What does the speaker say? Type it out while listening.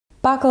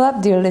Buckle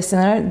up, dear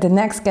listener. The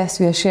next guest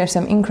will share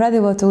some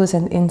incredible tools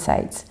and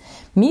insights.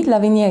 Meet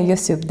Lavinia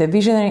Iosub, the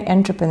visionary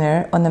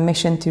entrepreneur on a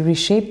mission to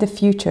reshape the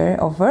future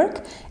of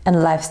work and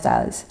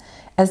lifestyles.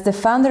 As the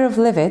founder of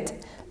Live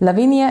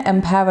Lavinia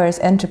empowers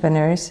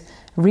entrepreneurs,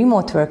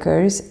 remote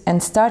workers,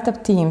 and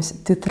startup teams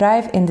to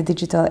thrive in the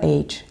digital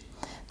age.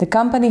 The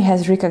company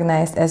has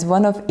recognized as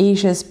one of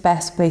Asia's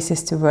best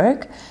places to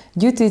work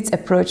due to its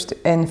approach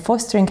in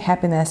fostering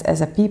happiness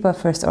as a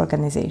people-first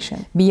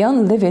organization.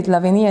 Beyond Live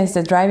Lavinia is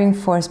the driving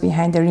force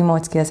behind the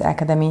Remote Skills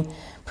Academy,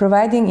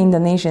 providing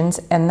Indonesians,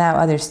 and now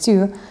others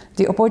too,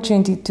 the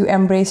opportunity to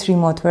embrace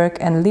remote work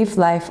and live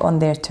life on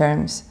their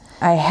terms.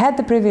 I had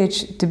the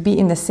privilege to be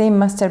in the same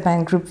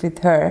mastermind group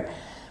with her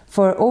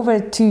for over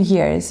 2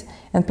 years,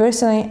 and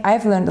personally,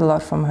 I've learned a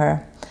lot from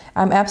her.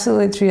 I'm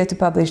absolutely thrilled to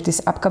publish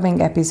this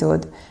upcoming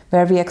episode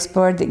where we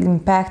explore the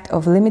impact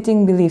of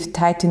limiting beliefs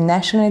tied to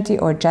nationality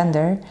or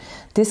gender,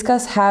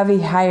 discuss how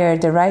we hire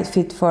the right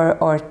fit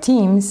for our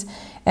teams,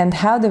 and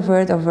how the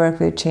world of work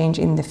will change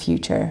in the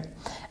future.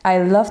 I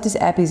love this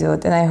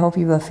episode and I hope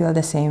you will feel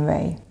the same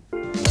way.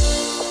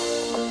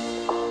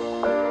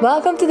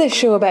 Welcome to the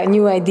show about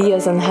new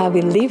ideas on how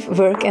we live,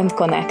 work, and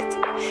connect.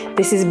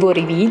 This is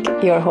Bori Vig,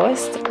 your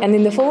host, and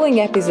in the following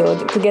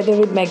episode, together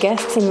with my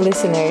guests and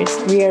listeners,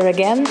 we are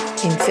again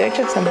in search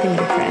of something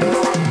different.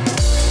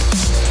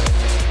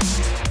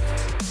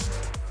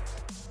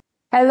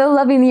 Hello,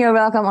 Lavinia,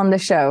 welcome on the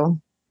show.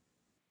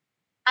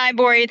 Hi,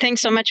 Bori.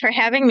 Thanks so much for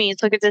having me.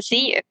 It's so good to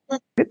see you.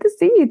 Good to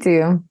see you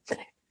too.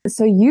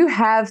 So you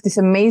have this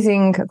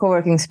amazing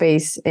co-working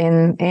space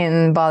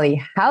in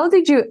Bali. How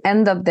did you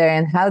end up there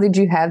and how did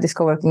you have this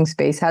co-working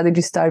space? How did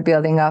you start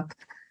building up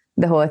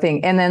the whole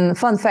thing? And then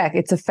fun fact,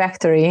 it's a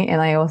factory and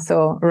I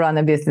also run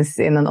a business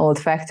in an old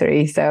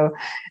factory. So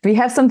we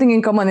have something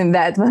in common in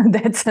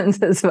that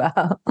sense as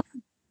well.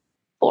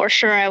 For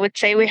sure. I would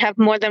say we have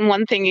more than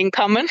one thing in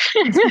common.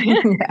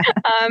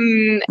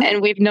 And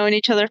we've known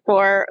each other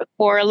for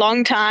a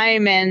long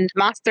time and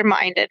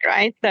masterminded,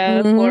 right?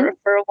 For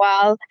a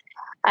while.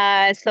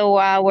 So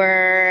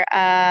our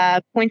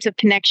points of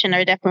connection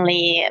are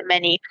definitely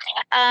many.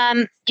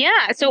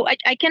 So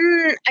I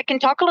can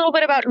talk a little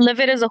bit about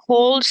Live as a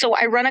whole. So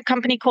I run a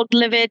company called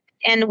Live,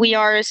 and we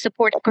are a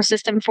support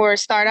ecosystem for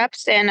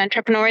startups and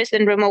entrepreneurs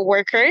and remote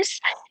workers.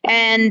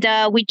 And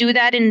we do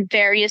that in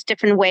various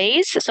different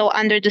ways. So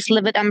under this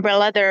Live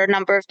umbrella, there are a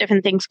number of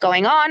different things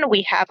going on.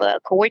 We have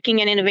a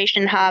co-working and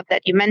innovation hub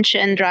that you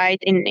mentioned, right,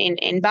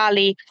 in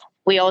Bali.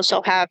 We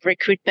also have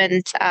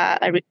recruitment,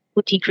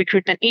 boutique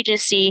recruitment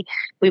agency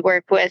we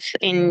work with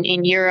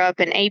in Europe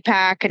and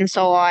APAC and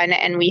so on.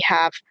 And we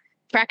have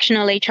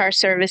fractional HR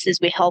services.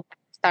 We help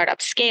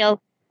startups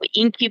scale. We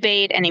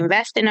incubate and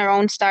invest in our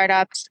own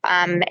startups.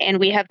 And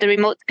we have the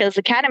Remote Skills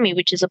Academy,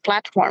 which is a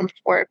platform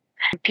for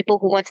people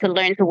who want to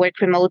learn to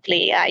work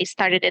remotely. I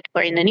started it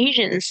for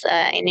Indonesians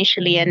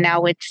initially, and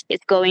now it's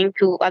going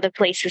to other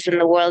places in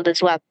the world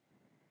as well.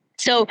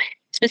 So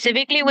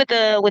specifically with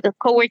the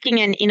co-working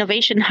and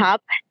innovation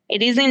hub,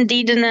 it is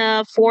indeed in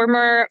a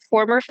former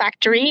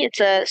factory.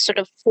 It's a sort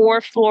of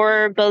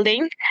 4-floor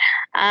building,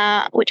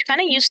 which kind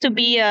of used to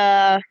be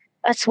a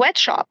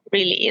sweatshop,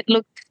 really. It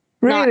looked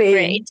not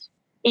great.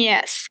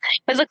 Yes.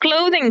 It was a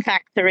clothing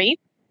factory.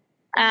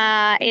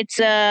 It's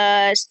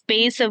a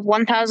space of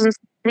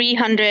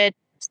 1,300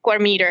 square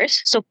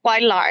meters, so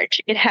quite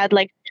large. It had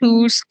like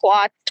 2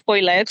 squat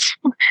toilets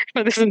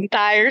for this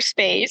entire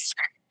space.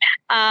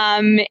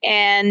 And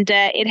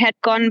it had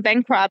gone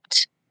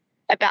bankrupt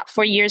about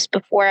 4 years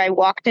before I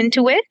walked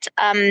into it.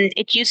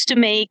 It used to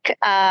make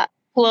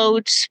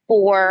clothes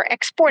for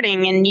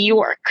exporting in New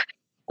York.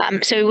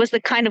 So it was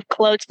the kind of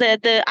clothes,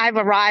 the I've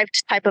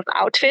arrived type of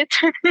outfit,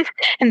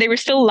 and they were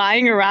still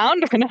lying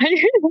around when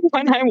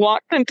I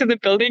walked into the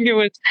building. It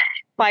was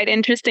quite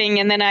interesting.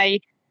 And then I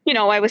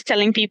was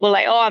telling people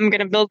like, oh, I'm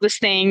going to build this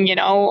thing,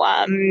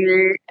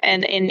 and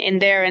in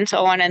there and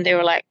so on. And they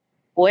were like,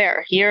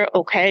 where? Here?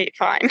 Okay,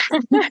 fine.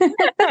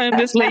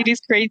 This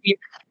lady's crazy.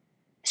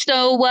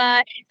 So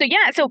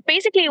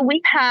basically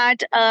we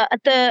had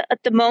at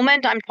the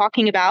moment I'm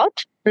talking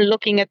about,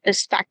 looking at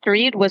this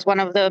factory, it was one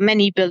of the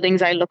many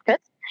buildings I looked at.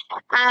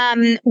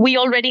 We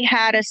already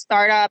had a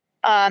startup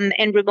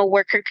and remote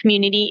worker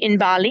community in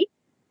Bali.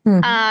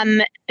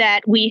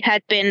 That we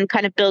had been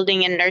kind of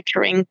building and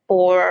nurturing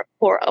for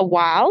a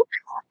while.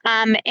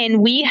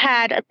 And we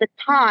had at the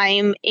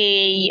time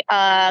a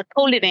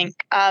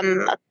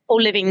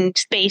co-living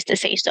space, to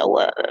say so,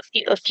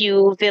 a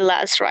few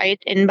villas,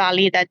 right, in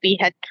Bali that we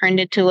had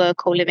turned into a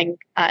co-living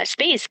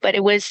space, but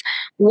it was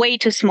way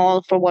too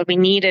small for what we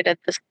needed at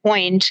this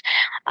point.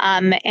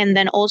 And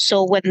then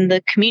also when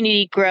the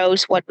community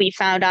grows, what we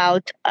found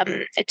out,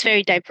 it's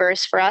very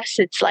diverse for us.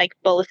 It's like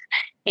both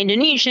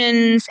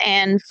Indonesians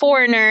and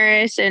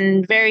foreigners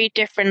and very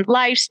different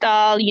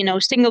lifestyle,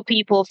 single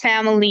people,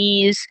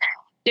 families,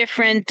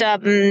 different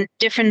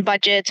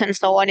budgets and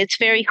so on. It's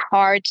very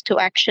hard to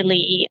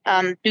actually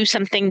do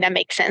something that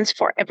makes sense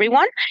for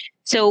everyone.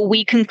 So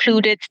we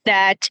concluded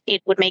that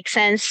it would make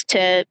sense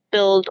to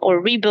build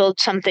or rebuild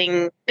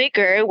something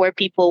bigger where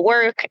people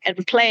work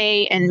and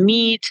play and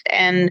meet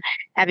and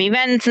have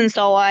events and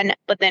so on,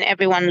 but then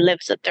everyone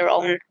lives at their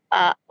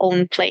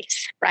own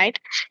place, right?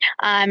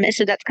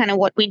 So that's kind of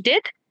what we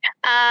did.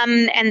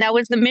 And that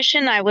was the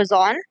mission I was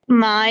on.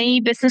 My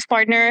business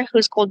partner,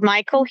 who's called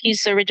Michael,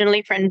 he's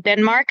originally from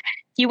Denmark.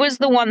 He was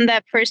the one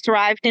that first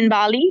arrived in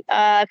Bali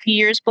a few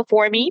years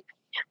before me.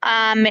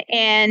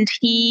 And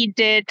he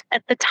did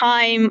at the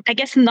time, I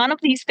guess none of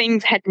these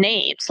things had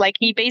names. Like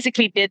he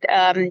basically did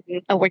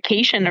a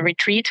vacation, a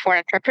retreat for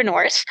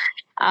entrepreneurs,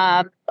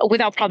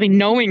 without probably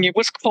knowing it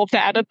was called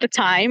that at the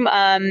time.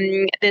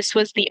 This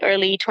was the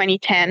early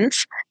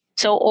 2010s.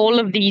 So all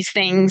of these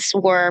things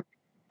were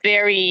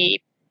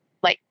very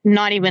like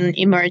not even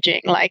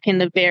emerging, like in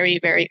the very,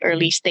 very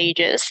early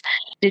stages.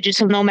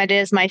 Digital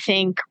nomadism, I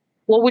think,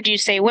 what would you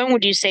say? When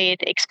would you say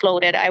it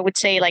exploded? I would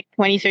say like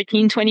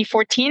 2013,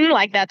 2014,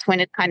 like that's when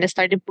it kind of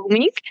started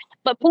booming,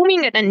 but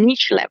booming at a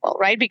niche level,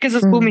 right? Because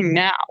it's booming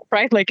now,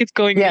 right? Like it's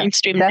going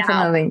mainstream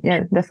definitely. now.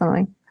 Yeah,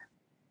 definitely.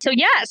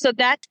 So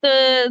that's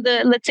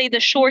the let's say the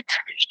short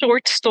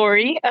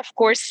story. Of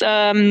course,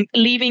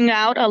 leaving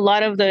out a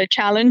lot of the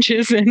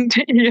challenges and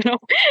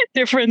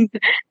different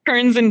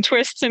turns and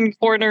twists and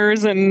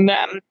corners and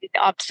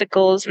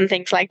obstacles and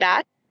things like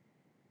that.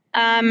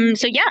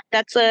 So yeah,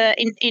 that's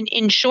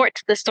in short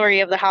the story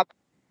of the hub.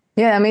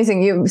 Yeah,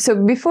 amazing.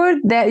 So before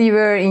that, you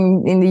were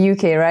in the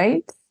UK,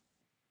 right?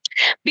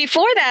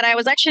 Before that, I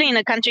was actually in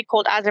a country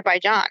called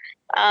Azerbaijan.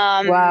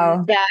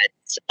 Wow.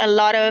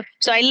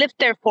 So I lived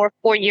there for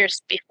 4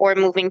 years before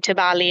moving to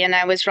Bali, and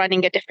I was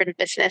running a different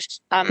business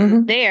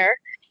there,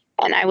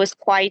 and I was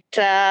quite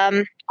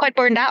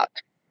burned out.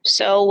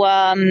 So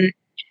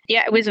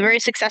yeah, it was a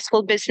very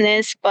successful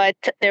business, but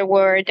there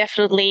were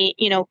definitely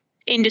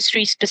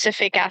industry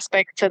specific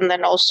aspects, and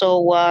then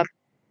also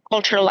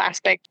cultural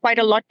aspects, quite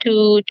a lot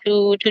to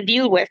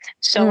deal with.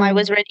 So I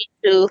was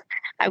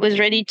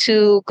ready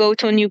to go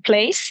to a new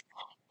place.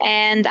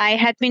 And I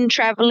had been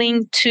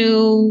traveling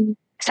to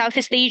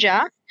Southeast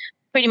Asia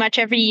pretty much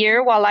every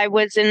year while I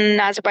was in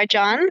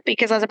Azerbaijan,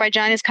 because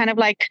Azerbaijan is kind of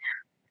like,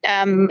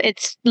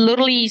 it's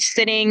literally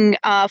sitting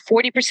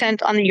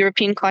 40% on the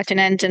European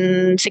continent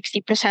and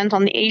 60%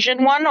 on the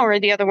Asian one, or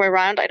the other way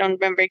around. I don't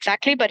remember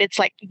exactly, but it's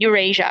like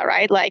Eurasia,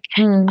 right? Like,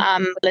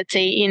 let's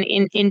say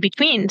in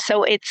between.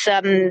 So it's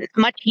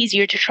much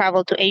easier to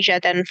travel to Asia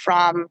than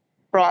from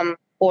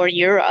or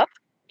Europe.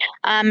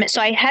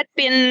 So I had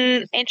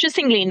been,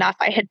 interestingly enough,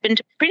 I had been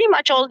to pretty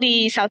much all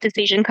the Southeast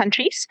Asian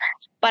countries,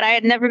 but I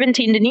had never been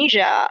to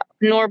Indonesia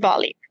nor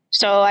Bali.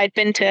 So I'd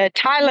been to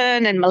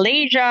Thailand and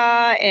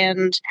Malaysia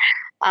and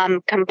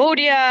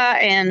Cambodia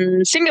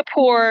and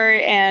Singapore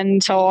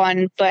and so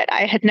on, but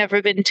I had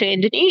never been to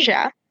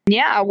Indonesia.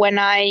 Yeah, when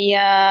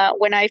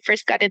I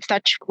first got in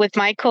touch with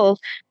Michael,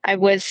 I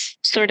was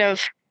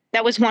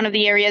that was one of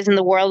the areas in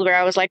the world where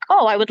I was like,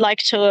 oh, I would like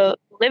to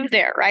live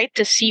there, right?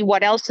 To see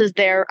what else is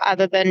there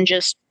other than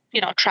just,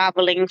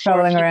 traveling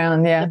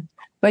around. Yeah.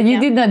 But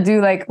you did not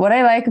do like what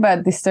I like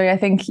about this story. I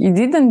think you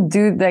didn't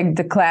do like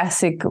the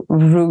classic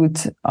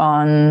route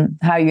on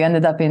how you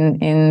ended up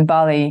in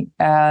Bali,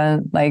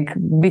 like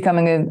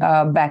becoming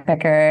a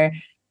backpacker,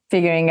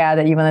 figuring out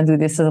that you want to do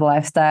this as a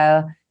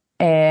lifestyle,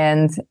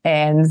 and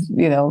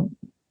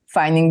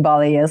finding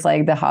Bali as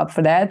like the hub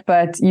for that.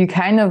 But you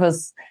kind of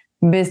was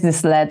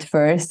business led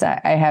first.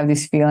 I have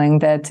this feeling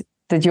that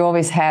you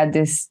always had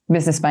this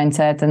business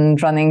mindset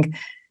and running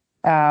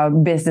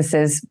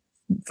businesses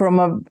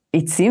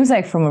it seems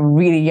like from a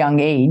really young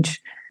age,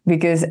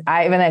 because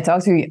when I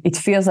talk to you, it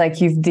feels like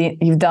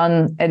you've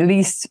done at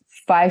least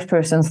 5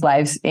 persons'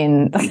 lives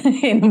in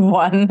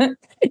one.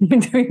 You're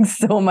doing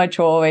so much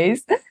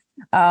always.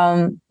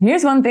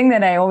 Here's one thing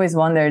that I always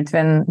wondered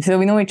so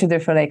we know each other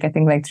for I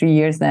think 3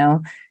 years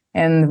now.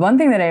 And one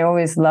thing that I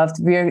always loved,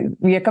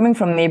 we are coming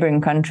from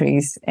neighboring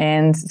countries,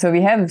 and so we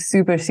have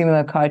super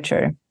similar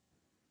culture.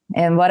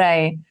 And what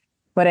I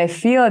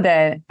feel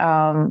that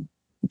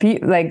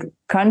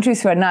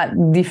countries who are not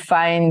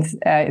defined,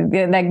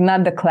 like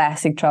not the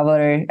classic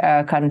traveler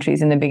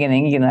countries in the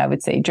beginning, I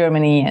would say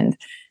Germany and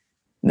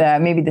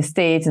maybe the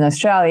States and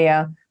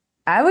Australia,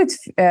 I would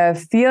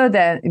feel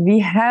that we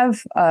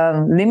have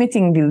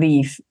limiting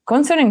belief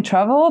concerning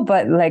travel,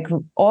 but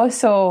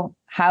also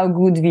how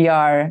good we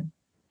are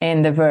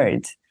in the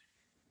word.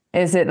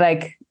 Is it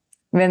like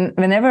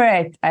whenever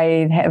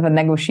I have a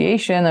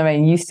negotiation, or I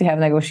used to have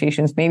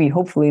negotiations, maybe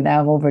hopefully now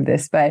I'm over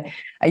this, but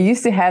I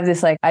used to have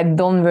this I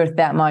don't worth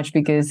that much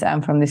because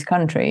I'm from this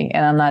country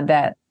and I'm not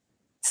that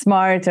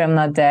smart, or I'm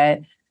not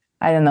that,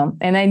 I don't know.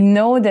 And I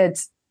know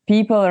that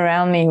people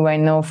around me who I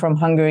know from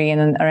Hungary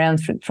and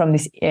around from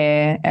this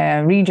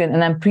region,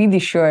 and I'm pretty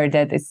sure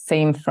that it's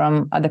same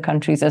from other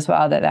countries as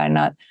well, that are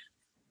not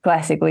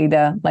classically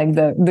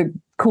the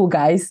cool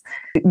guys.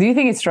 Do you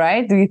think it's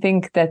right? Do you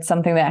think that's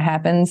something that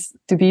happens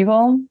to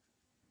people?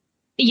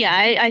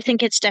 Yeah, I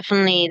think it's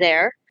definitely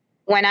there.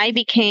 When I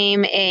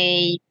became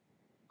a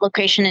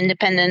location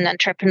independent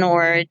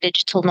entrepreneur,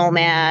 digital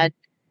nomad,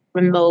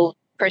 remote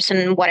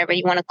person, whatever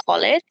you want to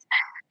call it.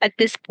 At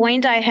this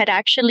point, I had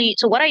actually,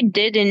 so what I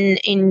did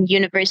in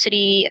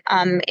university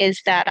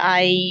is that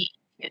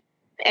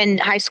and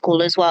high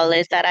school as well,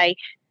 is that I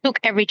took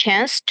every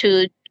chance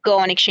to go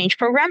on exchange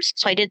programs.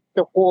 So I did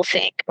the whole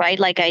thing, right?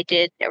 Like I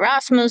did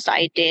Erasmus,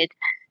 I did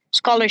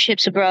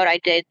scholarships abroad, I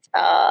did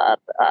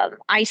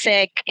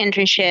ISEC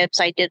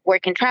internships, I did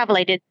work and travel,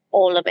 I did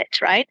all of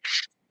it, right?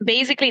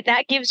 Basically,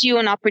 that gives you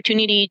an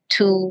opportunity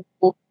to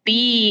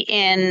be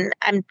in,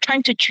 I'm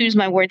trying to choose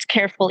my words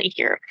carefully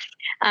here,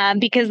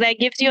 because that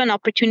gives you an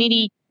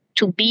opportunity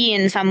to be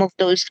in some of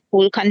those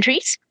cool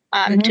countries,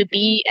 to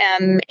be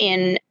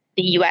in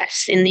the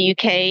US, in the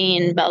UK,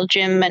 in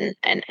Belgium,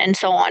 and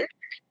so on,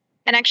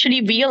 and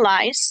actually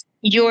realize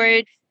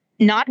you're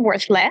not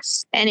worth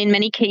less. And in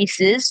many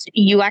cases,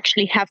 you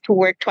actually have to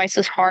work twice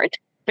as hard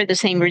for the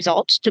same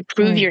results to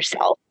prove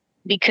yourself,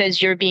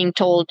 because you're being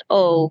told,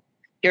 oh,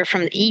 you're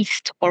from the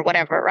East or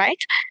whatever, right?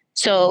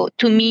 So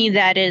to me,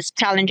 that is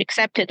challenge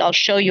accepted. I'll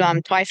show you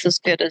I'm twice as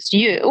good as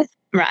you,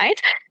 right?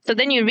 So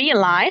then you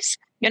realize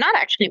you're not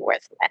actually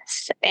worth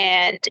less.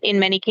 And in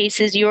many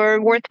cases,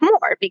 you're worth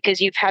more because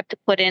you've had to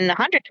put in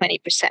 120%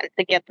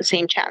 to get the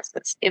same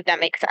chances, if that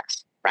makes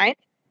sense, right?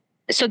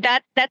 So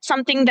that's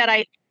something that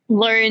I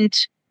learned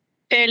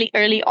fairly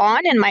early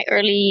on in my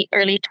early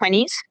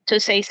 20s, to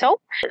say so.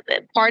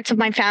 Parts of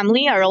my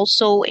family are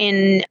also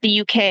in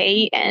the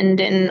UK and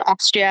in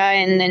Austria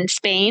and in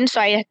Spain. So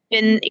I have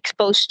been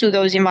exposed to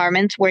those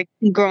environments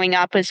growing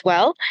up as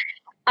well.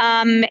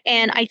 And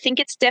I think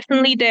it's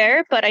definitely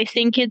there, but I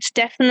think it's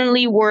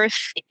definitely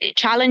worth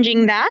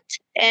challenging that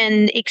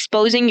and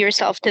exposing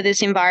yourself to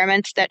these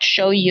environments that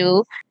show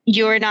you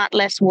you're not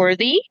less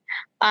worthy.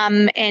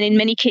 And in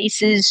many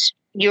cases,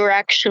 you're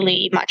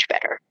actually much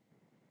better.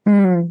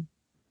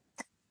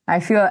 I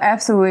feel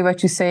absolutely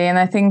what you say. And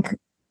I think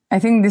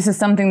this is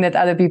something that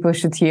other people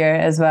should hear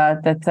as well,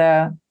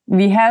 that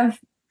we have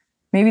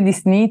maybe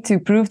this need to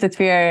prove that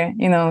we are,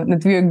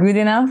 that we are good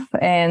enough,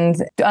 and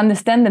to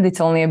understand that it's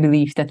only a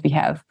belief that we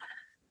have.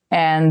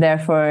 And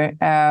therefore,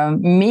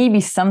 maybe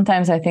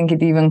sometimes I think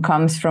it even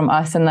comes from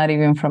us and not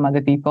even from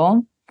other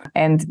people.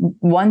 And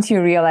once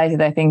you realize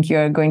it, I think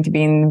you're going to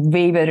be in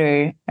way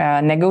better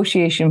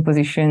negotiation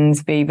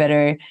positions, way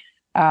better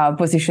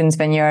positions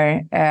when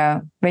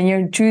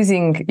you're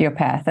choosing your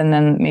path, and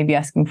then maybe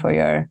asking for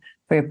your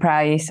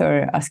price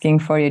or asking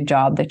for your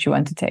job that you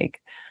want to take.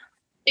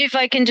 If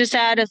I can just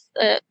add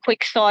a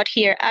quick thought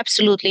here,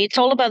 absolutely. It's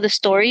all about the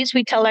stories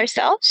we tell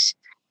ourselves.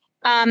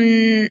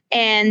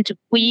 And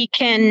we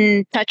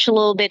can touch a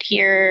little bit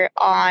here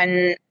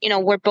on,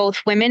 we're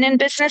both women in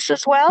business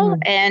as well,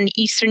 and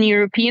Eastern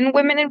European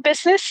women in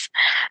business.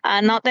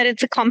 Not that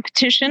it's a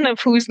competition of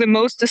who's the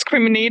most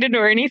discriminated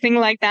or anything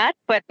like that,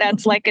 but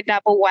that's like a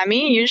double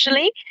whammy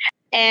usually.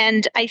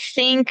 And I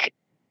think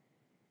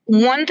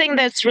one thing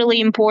that's really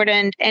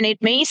important, and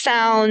it may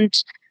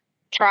sound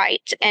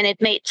trite and it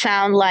may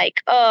sound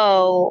like,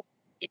 oh,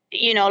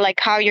 like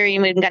how you're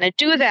even going to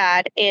do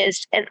that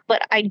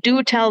but I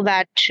do tell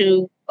that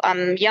to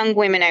young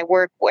women I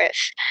work with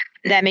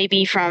that may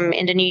be from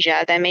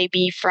Indonesia, that may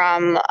be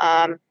from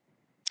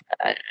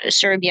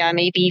Serbia,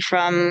 maybe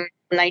from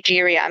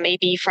Nigeria,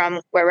 maybe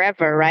from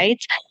wherever,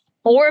 right?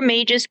 Or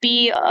may just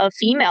be a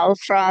female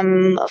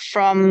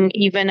from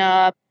even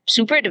a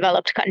super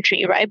developed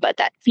country, right? But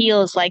that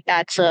feels like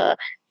that's an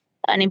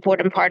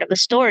important part of the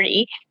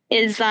story,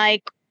 is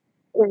like,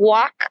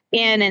 walk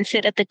in and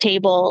sit at the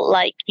table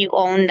like you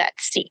own that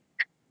seat,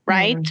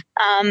 right?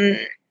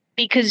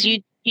 Because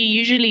you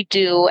usually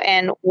do.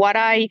 And what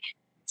I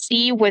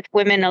see with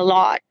women a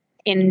lot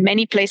in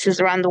many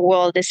places around the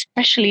world,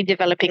 especially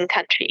developing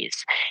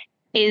countries,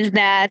 is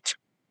that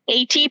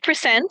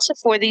 80%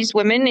 for these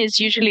women is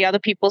usually other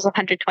people's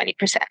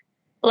 120%.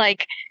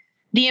 Like,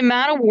 the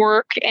amount of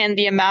work and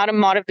the amount of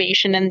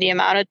motivation and the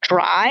amount of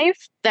drive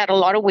that a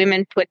lot of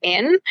women put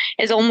in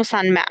is almost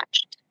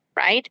unmatched,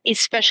 right?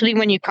 Especially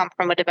when you come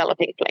from a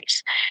developing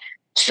place.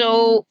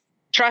 So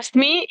trust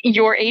me,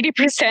 your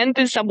 80%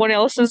 is someone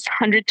else's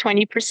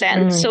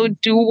 120%. So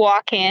do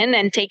walk in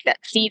and take that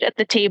seat at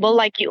the table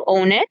like you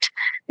own it,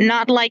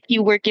 not like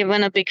you were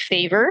given a big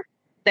favor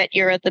that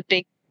you're at the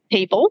big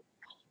table,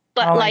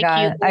 but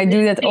I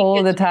do that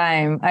all the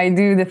time. I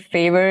do the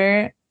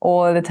favor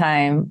all the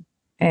time.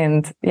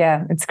 And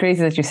yeah, it's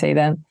crazy that you say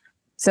that.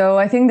 So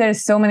I think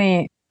there's so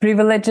many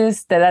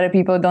privileges that other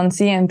people don't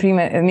see, and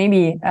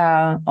maybe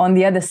on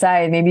the other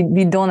side, maybe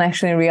we don't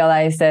actually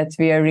realize that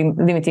we are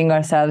limiting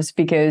ourselves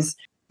because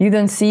you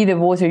don't see the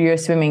water you're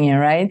swimming in,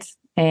 right?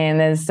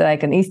 And as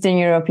like an Eastern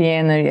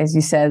European, or as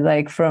you said,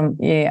 like from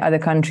other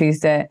countries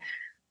that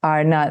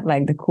are not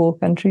like the cool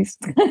countries,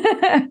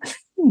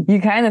 you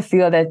kind of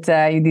feel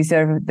that you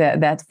deserve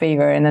that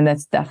favor, and then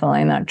that's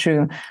definitely not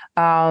true.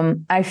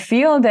 I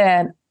feel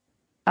that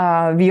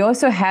we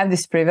also have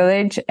this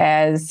privilege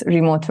as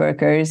remote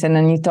workers, and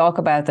then you talk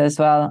about as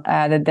well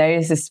that there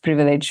is this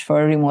privilege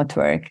for remote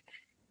work.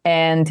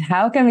 And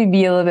how can we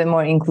be a little bit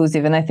more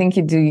inclusive? And I think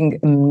you're doing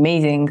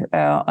amazing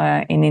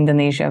in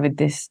Indonesia with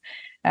this.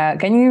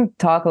 Can you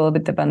talk a little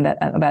bit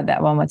about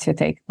that one? What's your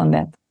take on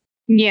that?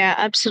 Yeah,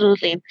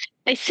 absolutely.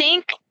 I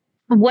think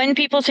when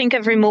people think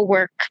of remote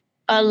work,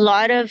 a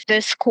lot of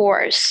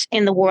discourse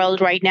in the world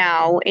right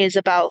now is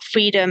about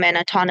freedom and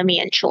autonomy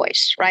and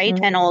choice, right?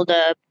 And all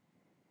the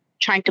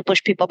trying to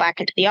push people back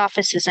into the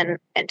offices and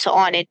so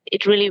on.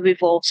 It really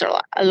revolves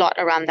a lot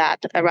around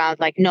that, around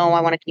like, no,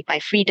 I want to keep my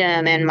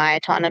freedom and my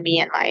autonomy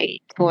and my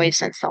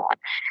choice and so on.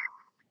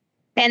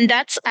 And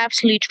that's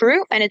absolutely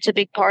true. And it's a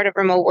big part of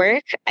remote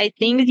work. I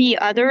think the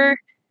other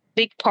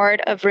big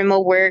part of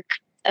remote work,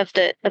 of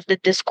the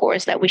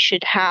discourse that we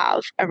should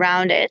have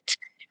around it,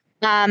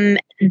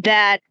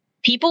 that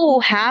people who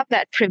have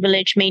that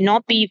privilege may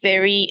not be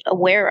very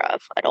aware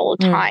of at all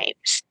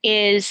times,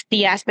 is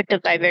the aspect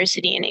of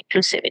diversity and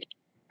inclusivity,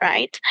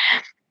 right?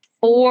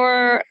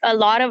 For a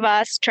lot of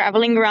us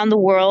traveling around the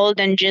world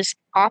and just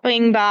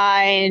hopping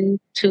by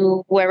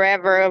to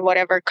wherever,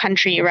 whatever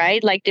country,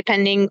 right? Like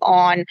depending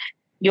on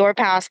your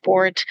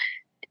passport,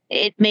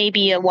 it may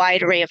be a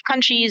wide array of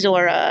countries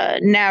or a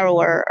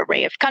narrower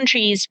array of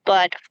countries,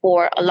 but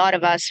for a lot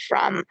of us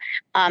from,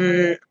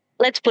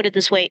 let's put it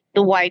this way,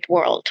 the white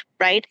world,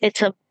 right?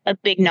 It's a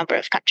big number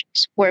of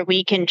countries where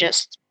we can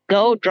just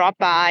go, drop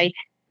by,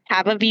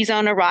 have a visa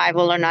on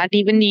arrival or not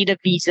even need a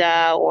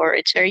visa, or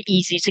it's very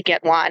easy to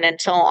get one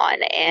and so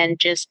on, and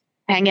just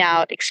hang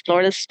out,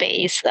 explore the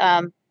space,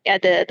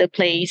 at the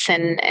place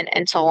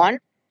and so on.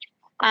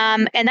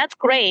 And that's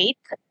great.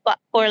 But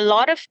for a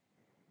lot of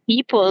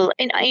people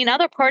in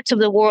other parts of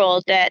the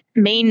world that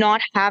may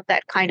not have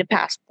that kind of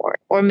passport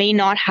or may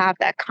not have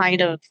that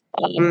kind of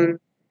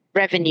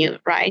revenue,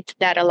 right,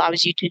 that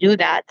allows you to do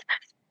that,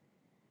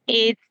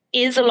 it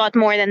is a lot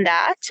more than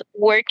that.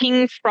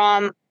 Working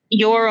from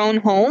your own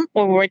home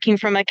or working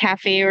from a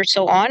cafe or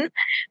so on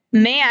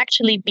may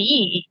actually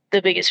be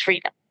the biggest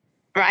freedom,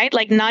 right?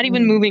 Like not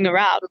even moving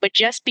around, but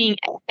just being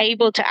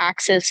able to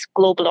access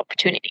global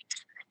opportunities.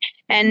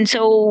 And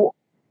so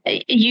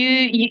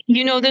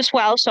you know this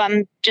well, so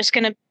I'm just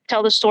going to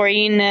tell the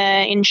story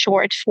in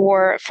short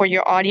for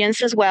your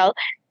audience as well.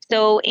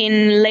 So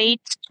in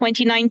late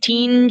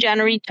 2019,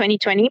 January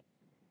 2020,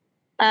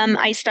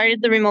 I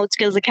started the Remote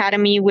Skills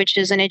Academy, which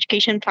is an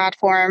education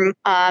platform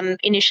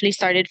initially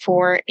started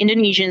for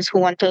Indonesians who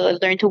want to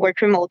learn to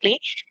work remotely.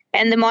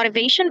 And the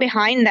motivation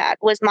behind that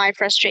was my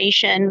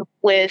frustration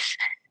with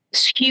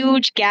this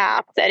huge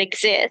gap that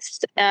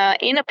exists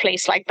in a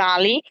place like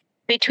Bali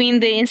between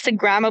the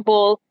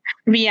Instagrammable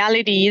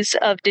realities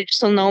of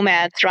digital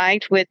nomads,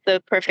 right? With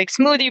the perfect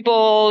smoothie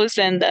bowls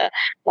and the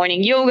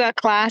morning yoga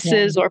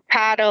classes or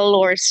paddle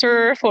or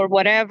surf or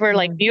whatever,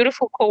 like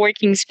beautiful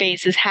co-working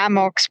spaces,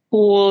 hammocks,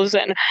 pools,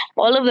 and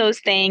all of those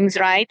things,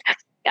 right?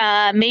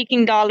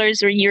 Making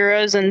dollars or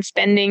euros and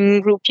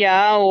spending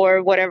rupiah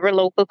or whatever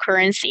local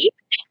currency.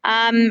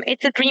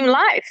 It's a dream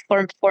life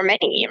for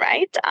many,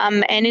 right?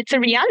 And it's a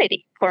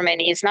reality for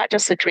many. It's not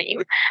just a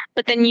dream.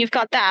 But then you've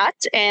got that,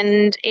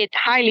 and it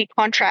highly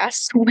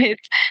contrasts with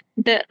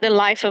the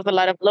life of a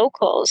lot of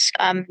locals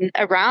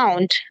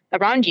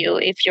around you,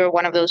 if you're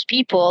one of those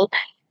people.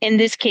 In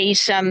this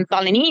case,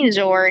 Balinese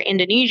or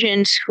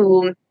Indonesians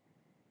who,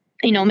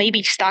 may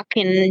be stuck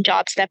in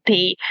jobs that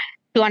pay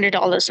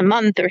 $200 a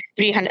month or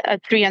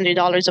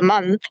 $300 a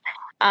month,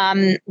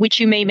 which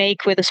you may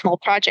make with a small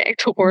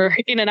project or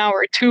in an hour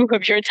or two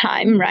of your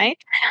time, right?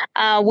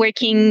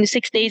 Working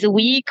 6 days a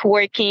week,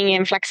 working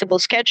in flexible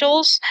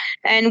schedules,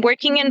 and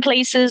working in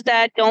places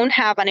that don't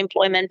have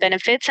unemployment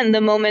benefits. And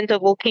the moment a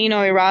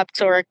volcano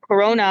erupts or a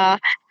corona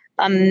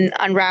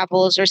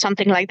unravels or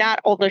something like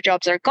that, all the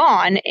jobs are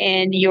gone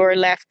and you're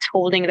left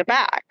holding the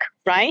bag,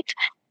 right?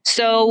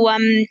 So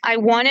I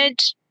wanted,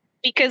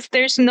 because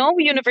there's no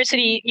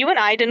university, you and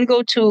I didn't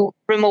go to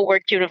remote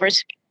work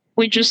university.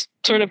 We just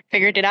sort of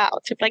figured it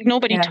out. Like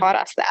nobody taught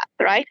us that,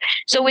 right?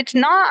 So it's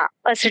not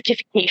a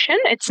certification.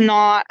 It's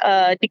not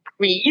a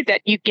degree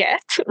that you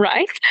get,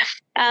 right?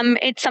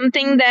 It's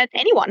something that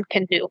anyone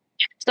can do.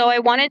 So I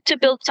wanted to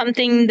build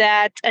something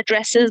that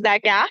addresses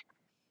that gap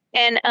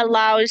and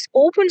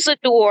opens the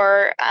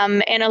door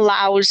and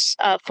allows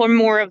for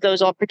more of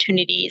those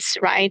opportunities,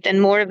 right?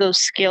 And more of those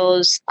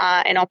skills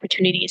and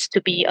opportunities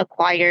to be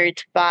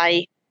acquired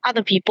by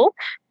other people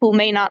who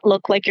may not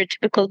look like your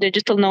typical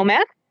digital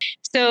nomad.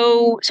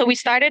 So we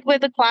started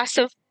with a class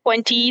of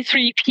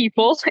 23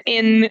 people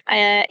in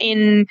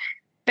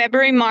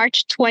February,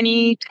 March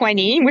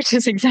 2020, which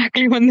is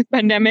exactly when the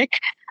pandemic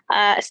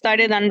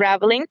started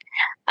unraveling.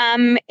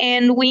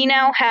 And we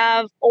now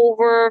have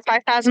over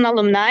 5,000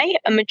 alumni.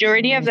 A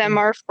majority of them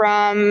are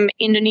from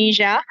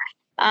Indonesia.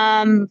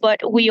 But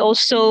we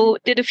also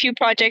did a few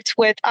projects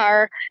with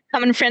our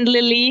common friend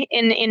Lily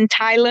in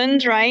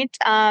Thailand, right?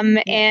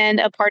 And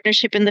a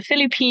partnership in the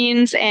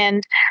Philippines.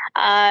 And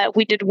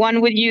we did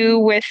one with you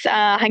with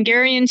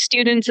Hungarian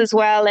students as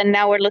well. And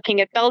now we're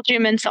looking at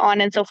Belgium and so on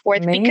and so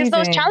forth. Amazing. Because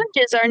those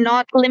challenges are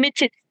not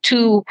limited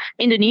to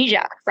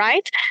Indonesia,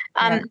 right?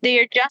 They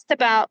are just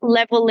about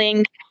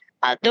leveling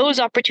those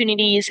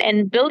opportunities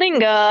and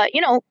building a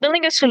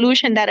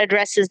solution that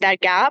addresses that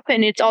gap.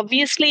 And it's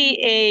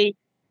obviously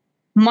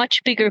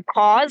much bigger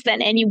cause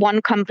than any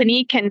one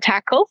company can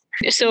tackle.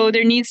 So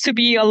there needs to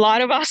be a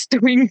lot of us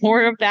doing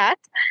more of that.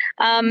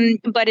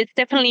 But it's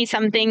definitely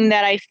something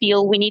that I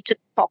feel we need to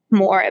talk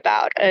more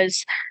about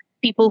as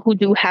people who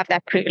do have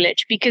that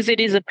privilege, because it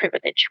is a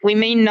privilege. We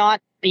may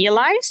not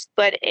realize,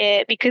 but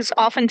because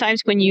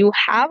oftentimes when you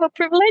have a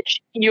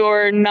privilege,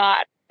 you're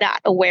not that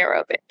aware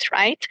of it,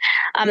 right?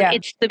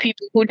 It's the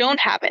people who don't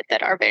have it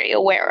that are very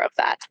aware of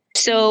that.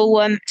 So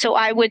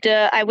I would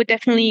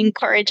definitely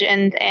encourage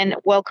and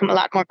welcome a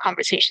lot more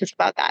conversations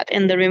about that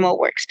in the remote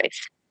workspace.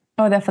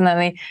 Oh,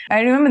 definitely.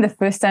 I remember the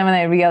first time when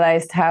I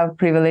realized how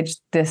privileged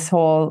this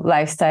whole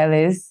lifestyle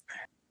is.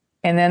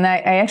 And then I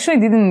actually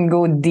didn't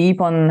go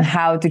deep on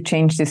how to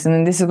change this.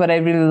 And this is what I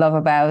really love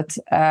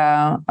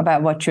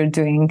about what you're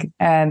doing,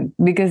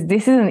 because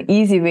this is an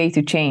easy way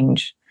to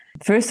change.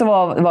 First of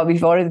all, what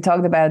we've already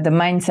talked about, the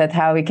mindset,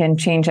 how we can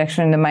change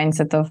actually the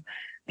mindset of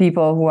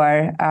people who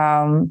are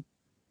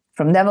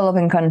from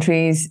developing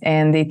countries,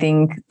 and they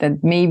think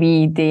that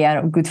maybe they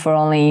are good for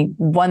only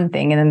one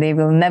thing and then they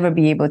will never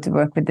be able to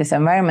work with this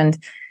environment.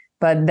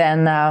 But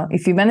then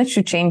if you manage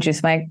to change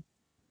this,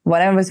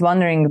 what I was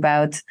wondering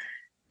about,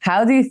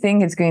 how do you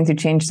think it's going to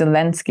change the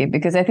landscape?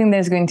 Because I think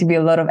there's going to be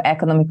a lot of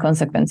economic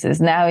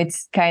consequences. Now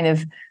it's kind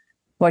of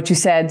what you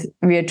said.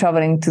 We are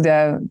traveling to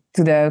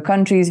the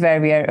countries where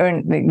we are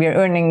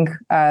earning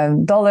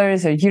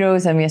dollars or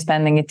euros, and we are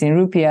spending it in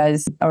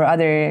rupias or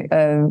other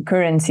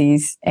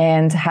currencies.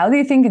 And how do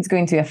you think it's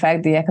going to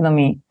affect the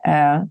economy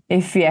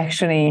if we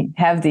actually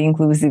have the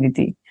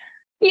inclusivity?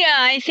 Yeah,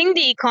 I think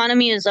the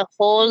economy as a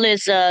whole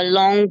is a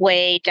long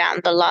way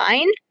down the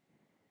line.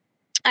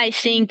 I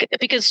think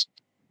because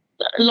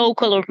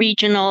local or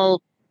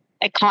regional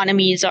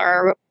economies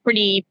are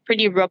pretty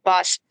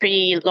robust,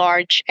 pretty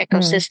large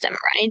ecosystem,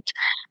 right?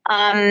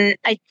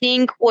 I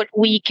think what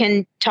we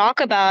can talk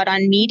about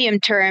on medium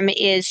term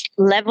is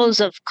levels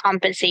of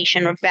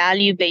compensation or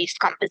value-based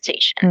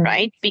compensation,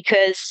 right?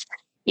 Because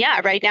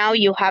right now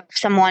you have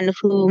someone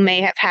who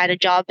may have had a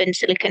job in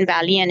Silicon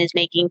Valley and is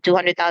making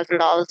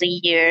 $200,000 a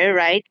year,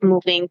 right?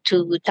 Moving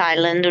to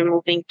Thailand or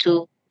moving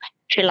to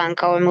Sri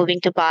Lanka or moving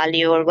to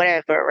Bali or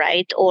whatever,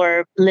 right?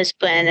 Or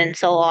Lisbon and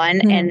so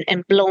on,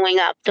 and blowing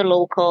up the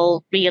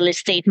local real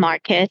estate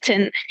market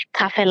and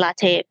cafe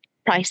latte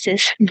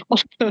prices and all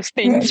of those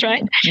things,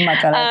 right?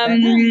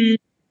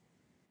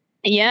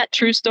 Yeah,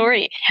 true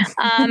story.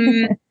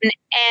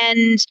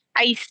 And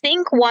I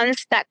think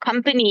once that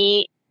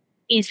company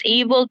is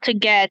able to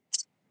get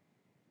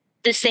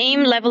the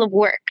same level of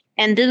work,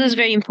 and this is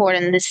very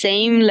important, the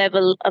same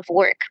level of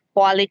work,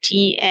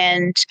 quality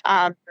and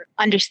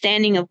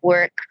understanding of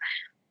work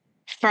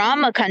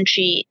from a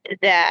country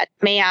that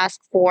may ask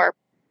for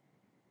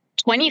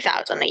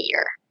 20,000 a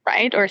year,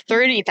 right? Or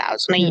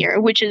 30,000 a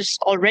year, which is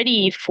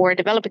already for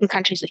developing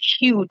countries a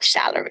huge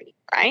salary,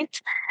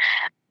 right?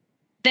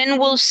 Then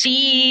we'll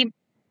see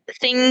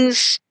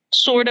things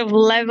sort of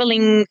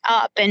leveling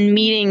up and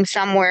meeting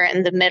somewhere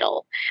in the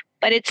middle.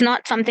 But it's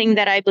not something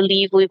that I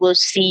believe we will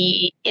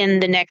see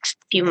in the next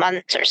few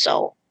months or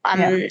so.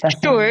 I'm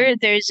sure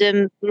there's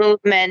a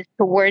movement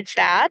towards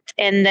that.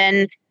 And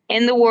then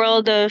in the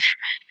world of,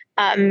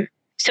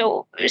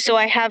 so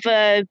I have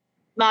a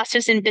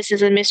master's in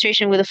business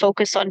administration with a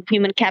focus on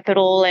human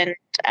capital and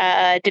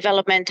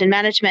development and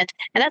management.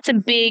 And that's a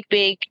big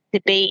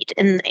debate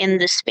in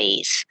the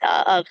space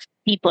of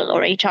people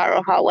or HR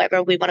or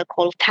however we want to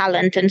call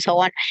talent and so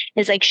on.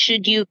 Is like,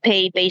 should you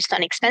pay based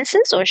on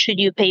expenses or should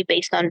you pay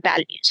based on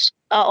values,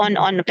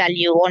 on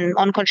value,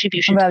 on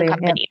contribution to the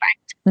company, right?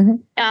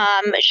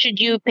 Should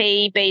you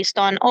pay based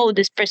on,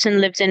 this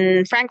person lives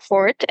in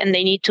Frankfurt and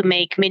they need to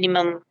make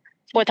minimum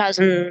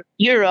 4,000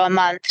 euro a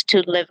month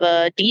to live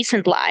a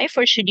decent life,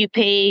 or should you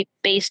pay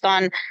based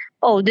on,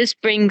 this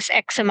brings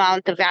X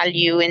amount of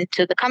value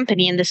into the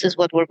company and this is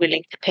what we're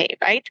willing to pay,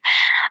 right?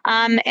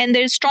 And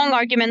there's strong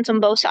arguments on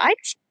both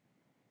sides.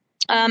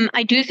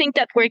 I do think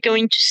that we're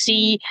going to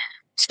see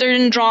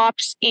certain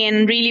drops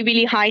in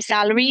really high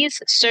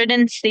salaries.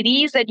 Certain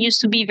cities that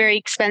used to be very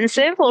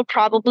expensive will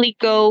probably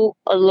go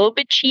a little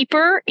bit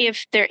cheaper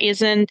if there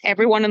isn't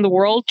everyone in the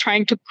world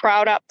trying to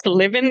crowd up to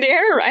live in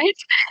there, right?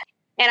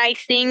 And I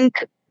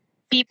think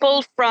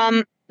people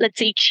from, let's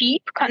say,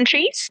 cheap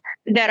countries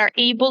that are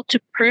able to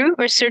prove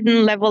a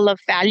certain level of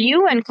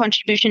value and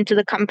contribution to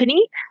the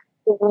company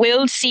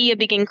will see a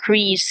big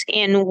increase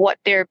in what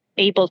they're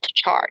able to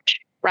charge,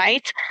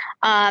 right?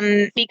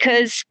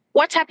 Because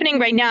what's happening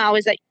right now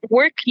is that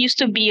work used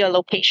to be a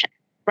location,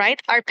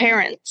 right? Our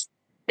parents,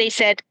 they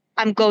said,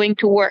 I'm going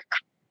to work.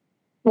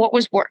 What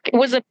was work? It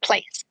was a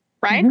place,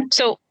 right?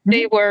 So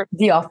they were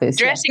the office,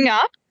 dressing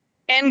up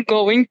and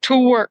going to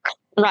work,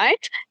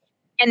 right?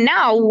 And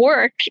now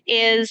work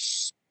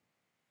is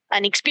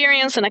an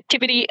experience, an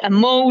activity, a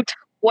mode,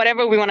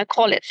 whatever we want to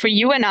call it. For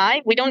you and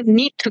I, we don't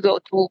need to go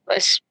to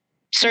a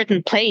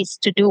certain place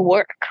to do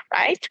work,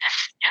 right?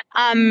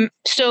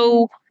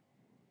 So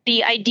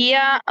the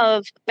idea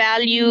of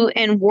value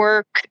and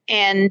work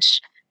and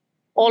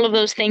all of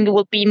those things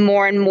will be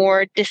more and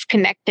more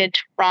disconnected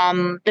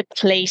from the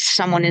place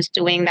someone is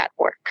doing that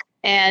work.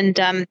 And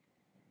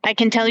I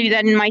can tell you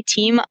that in my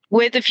team,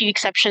 with a few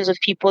exceptions of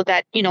people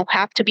that,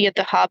 have to be at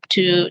the hub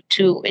to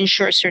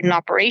ensure certain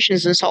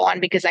operations and so on,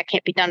 because that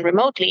can't be done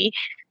remotely,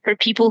 for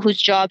people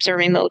whose jobs are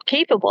remote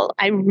capable,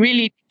 I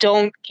really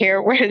don't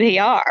care where they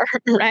are,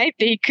 right?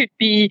 They could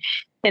be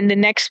in the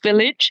next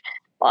village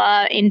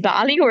in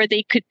Bali, or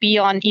they could be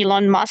on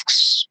Elon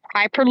Musk's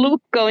Hyperloop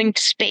going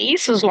to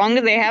space. As long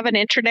as they have an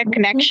internet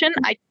connection,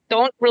 I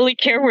don't really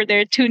care where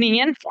they're tuning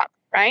in from,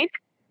 right?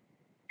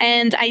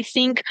 And I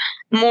think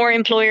more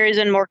employers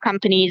and more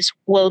companies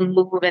will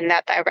move in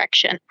that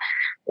direction,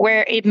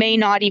 where it may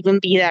not even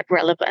be that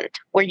relevant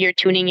where you're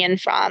tuning in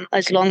from,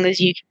 as long as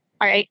you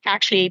are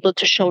actually able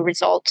to show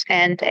results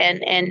and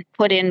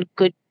put in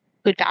good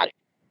value,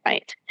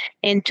 right,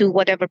 into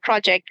whatever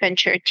project,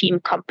 venture, team,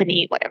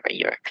 company, whatever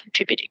you're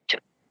contributing to.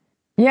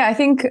 Yeah, I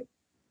think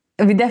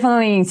we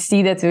definitely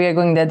see that we are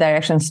going that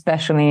direction,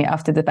 especially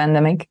after the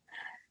pandemic.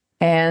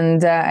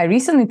 And I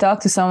recently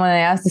talked to someone, I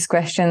asked this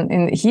question,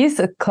 and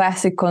he's a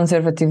classic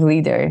conservative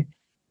leader,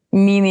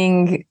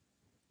 meaning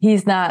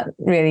he's not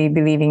really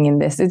believing in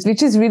this,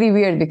 which is really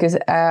weird because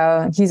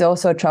he's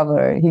also a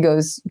traveler. He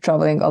goes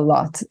traveling a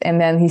lot.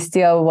 And then he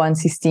still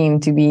wants his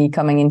team to be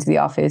coming into the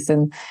office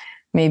and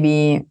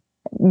maybe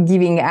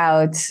giving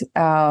out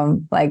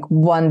like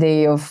 1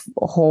 day of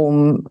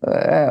home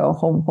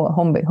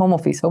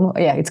office.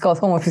 It's called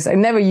home office. I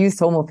never used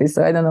home office,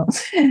 so I don't know.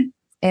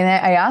 And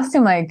I asked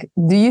him, like,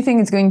 do you think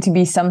it's going to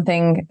be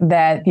something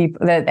that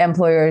that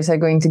employers are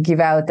going to give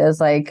out as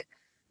like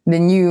the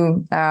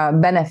new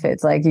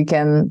benefits? Like you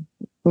can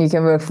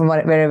work from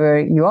wherever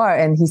you are.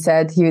 And he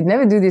said he would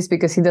never do this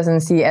because he doesn't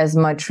see as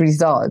much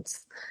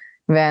results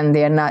when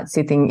they are not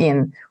sitting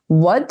in.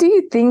 What do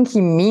you think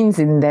he means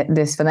in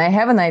this? And I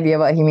have an idea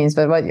what he means,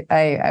 but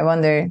I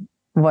wonder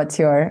what's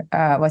your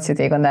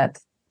take on that?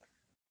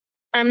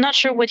 I'm not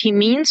sure what he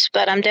means,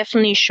 but I'm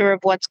definitely sure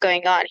of what's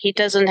going on. He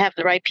doesn't have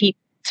the right people.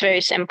 It's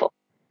very simple,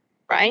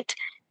 right?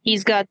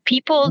 He's got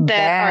people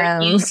that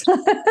are used.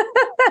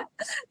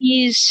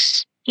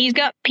 He's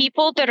got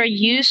people that are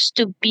used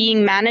to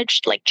being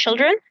managed like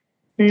children,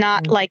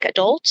 not like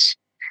adults.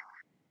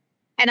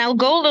 And I'll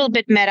go a little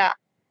bit meta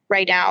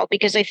right now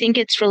because I think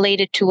it's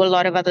related to a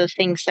lot of other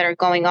things that are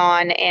going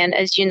on. And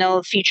as you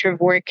know, future of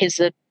work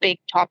is a big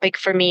topic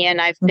for me, and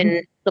I've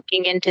been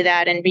looking into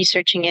that and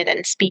researching it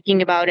and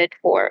speaking about it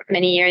for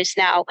many years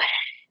now.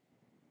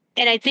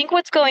 And I think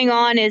what's going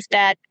on is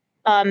that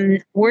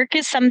work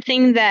is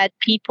something that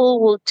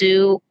people will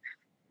do,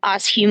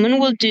 us human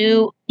will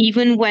do,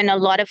 even when a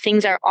lot of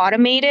things are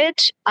automated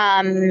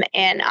and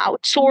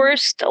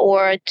outsourced,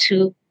 or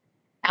to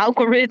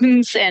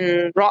algorithms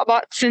and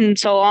robots and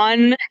so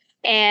on,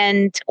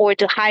 or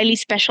to highly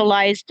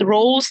specialized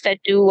roles that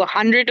do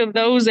 100 of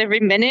those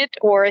every minute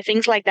or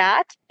things like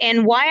that.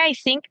 And why I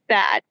think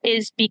that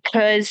is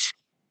because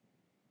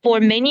for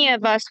many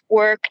of us,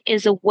 work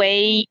is a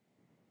way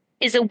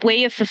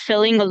of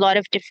fulfilling a lot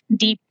of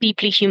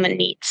deeply human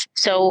needs.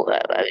 So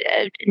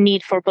a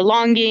need for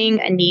belonging,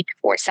 a need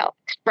for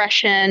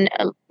self-expression,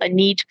 a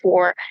need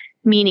for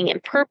meaning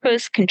and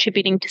purpose,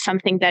 contributing to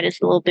something that is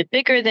a little bit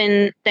bigger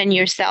than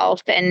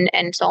yourself,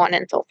 and so on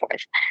and so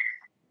forth.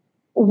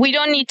 We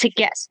don't need to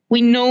guess.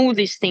 We know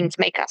these things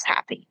make us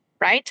happy,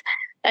 right?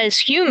 As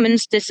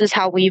humans, this is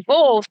how we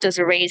evolved as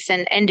a race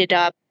and ended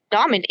up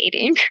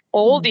dominating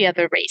all the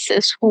other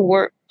races who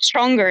were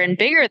stronger and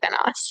bigger than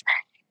us.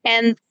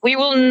 And we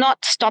will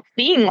not stop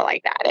being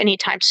like that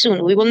anytime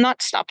soon. We will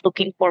not stop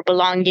looking for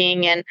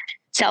belonging and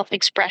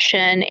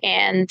self-expression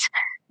and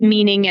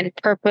meaning and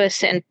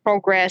purpose and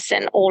progress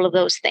and all of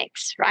those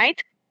things,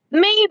 right?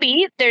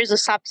 Maybe there's a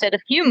subset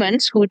of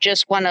humans who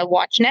just want to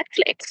watch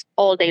Netflix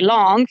all day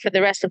long for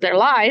the rest of their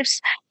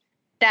lives.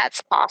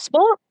 That's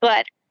possible.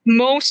 But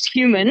most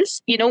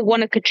humans,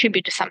 want to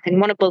contribute to something,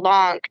 want to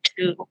belong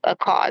to a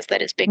cause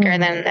that is bigger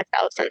than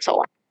themselves and so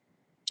on.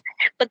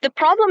 But the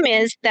problem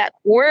is that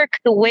work,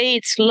 the way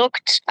it's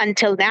looked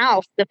until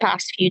now, for the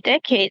past few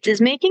decades,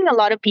 is making a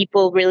lot of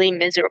people really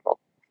miserable.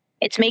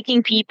 It's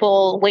making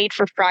people wait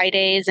for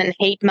Fridays and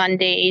hate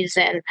Mondays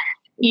and,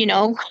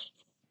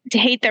 to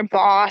hate their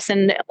boss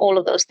and all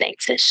of those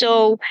things.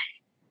 So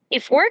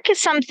if work is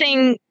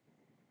something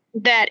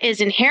that is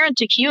inherent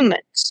to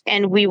humans,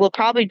 and we will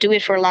probably do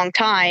it for a long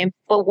time,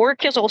 but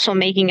work is also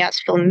making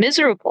us feel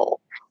miserable,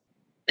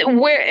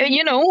 where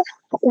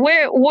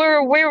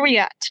are we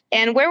at?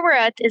 And where we're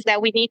at is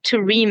that we need to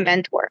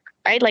reinvent work,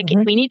 right? Like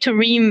we need to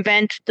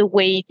reinvent the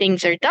way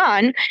things are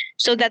done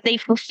so that they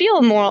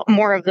fulfill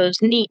more of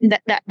those needs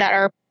that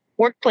are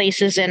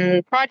workplaces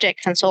and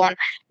projects and so on,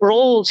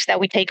 roles that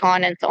we take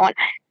on and so on,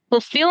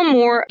 fulfill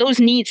more those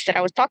needs that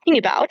I was talking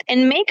about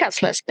and make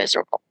us less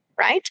miserable,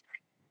 right?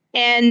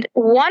 And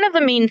one of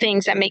the main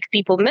things that makes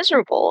people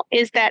miserable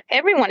is that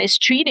everyone is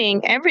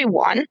treating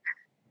everyone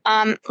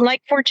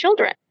like for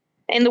children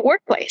in the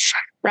workplace,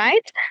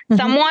 right?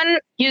 Someone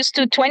used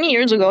to 20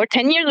 years ago,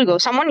 10 years ago,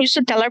 someone used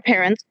to tell our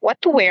parents what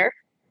to wear,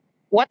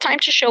 what time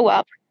to show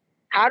up,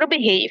 how to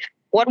behave,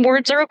 what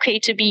words are okay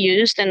to be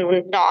used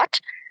and not,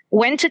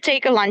 when to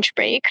take a lunch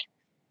break,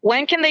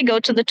 when can they go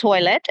to the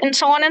toilet, and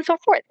so on and so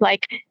forth.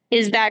 Like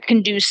Is that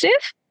conducive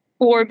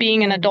for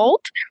being an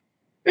adult?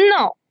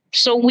 No.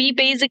 So we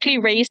basically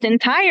raised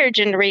entire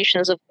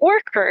generations of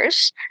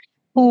workers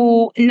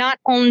who not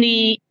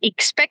only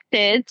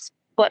expected,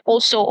 but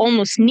also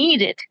almost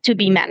needed to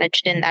be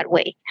managed in that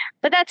way.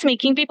 But that's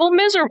making people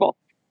miserable,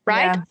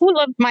 right? Yeah. Who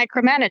loves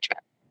micromanagement?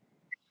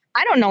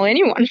 I don't know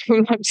anyone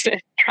who loves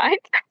it, right?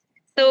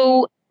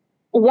 So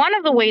one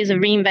of the ways of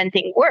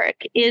reinventing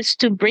work is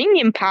to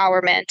bring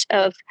empowerment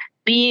of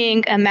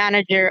being a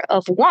manager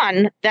of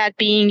one, that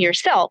being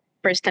yourself,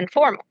 first and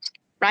foremost,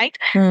 right?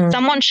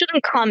 Someone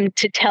shouldn't come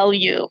to tell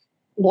you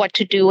what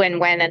to do and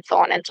when and so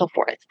on and so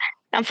forth.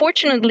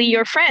 Unfortunately,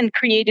 your friend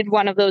created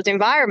one of those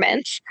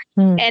environments,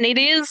 and it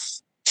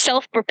is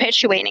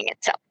self-perpetuating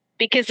itself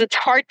because it's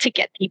hard to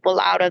get people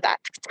out of that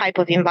type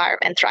of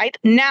environment, right?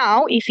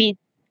 Now, if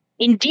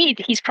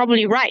he's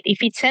probably right. If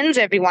he sends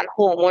everyone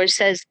home or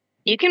says,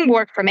 you can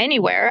work from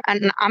anywhere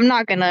and I'm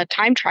not going to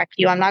time track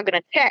you, I'm not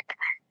going to check.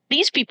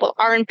 These people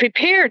aren't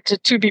prepared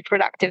to be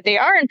productive. They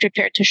aren't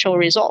prepared to show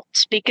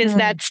results because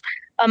that's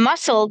a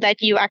muscle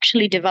that you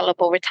actually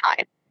develop over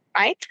time,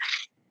 right?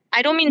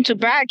 I don't mean to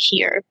brag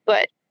here,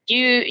 but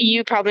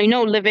you probably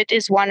know Livit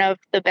is one of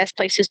the best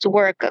places to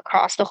work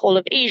across the whole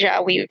of Asia.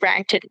 We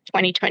ranked it in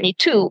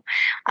 2022.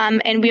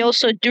 And we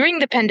also, during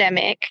the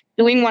pandemic,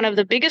 doing one of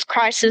the biggest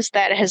crises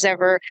that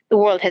the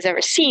world has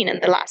ever seen in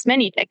the last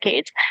many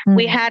decades,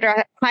 we had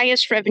our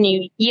highest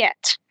revenue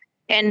yet.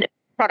 And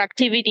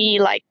productivity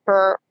like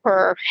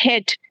per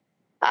head,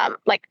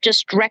 like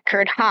just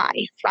record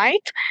high,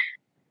 right?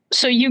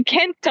 So you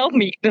can't tell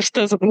me this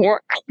doesn't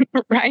work,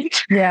 right?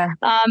 Yeah.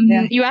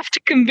 You have to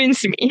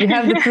convince me. You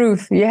have the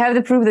proof. You have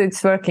the proof that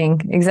it's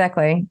working.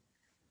 Exactly.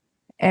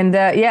 And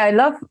I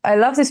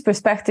love this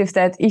perspective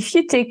that if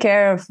you take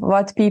care of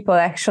what people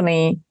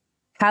actually,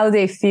 how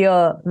they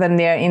feel when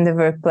they're in the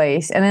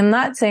workplace, and I'm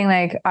not saying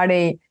like,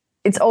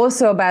 it's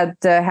also about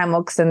the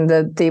hammocks and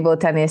the table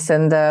tennis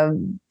and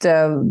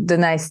the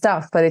nice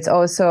stuff, but it's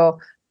also,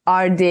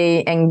 are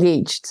they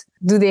engaged?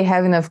 Do they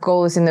have enough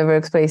goals in the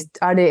workplace?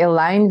 Are they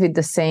aligned with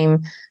the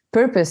same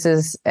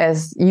purposes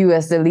as you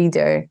as the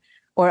leader?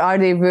 Or are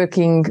they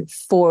working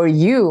for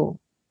you,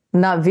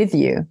 not with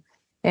you?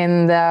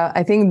 And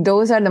I think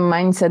those are the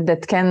mindset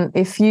that can,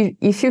 if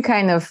you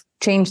kind of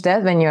change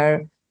that when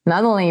you're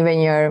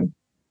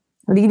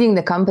leading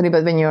the company,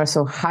 but when you're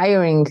also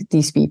hiring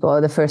these people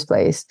in the first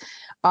place,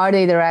 are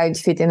they the right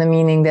fit in the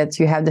meaning that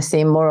you have the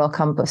same moral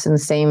compass and the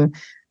same,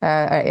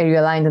 are you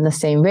aligned in the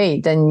same way?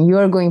 Then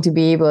you're going to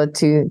be able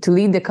to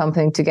lead the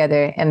company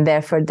together. And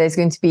therefore there's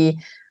going to be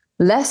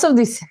less of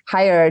this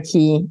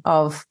hierarchy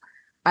of,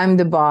 I'm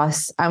the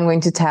boss, I'm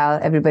going to tell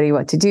everybody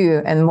what to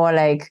do, and more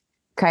like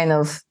kind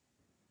of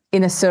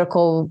in a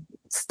circle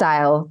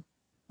style,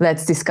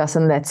 let's discuss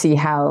and let's see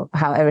how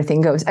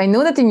everything goes. I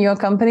know that in your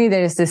company,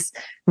 there is this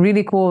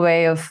really cool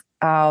way of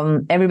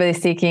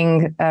everybody's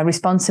taking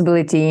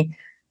responsibility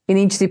in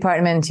each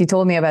department. You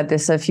told me about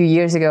this a few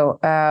years ago.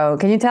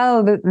 Can you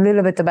tell a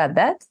little bit about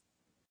that?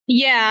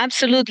 Yeah,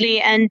 absolutely.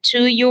 And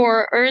to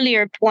your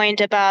earlier point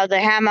about the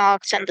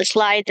hammocks and the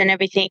slides and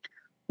everything,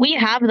 we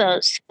have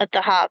those at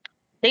the hub.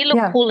 They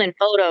look cool in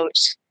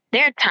photos.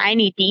 They're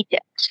tiny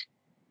details,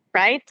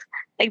 right?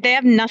 Like they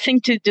have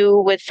nothing to do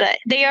with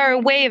they are a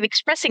way of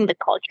expressing the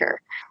culture.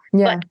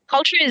 Yeah. But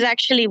culture is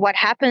actually what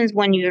happens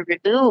when you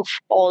remove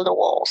all the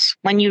walls,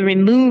 when you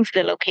remove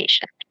the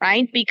location,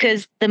 right?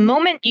 Because the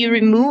moment you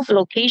remove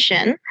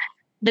location,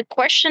 the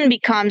question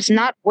becomes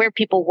not where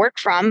people work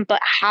from,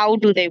 but how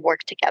do they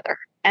work together?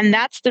 And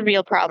that's the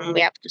real problem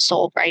we have to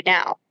solve right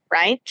now,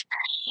 right?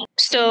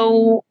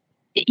 So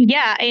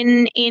yeah,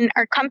 in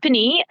our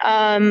company,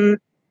 the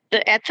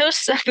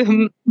ethos of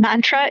the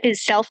mantra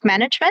is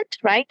self-management,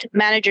 right?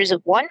 Managers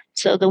of one.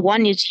 So the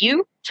one is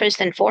you, first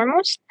and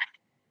foremost.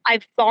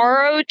 I've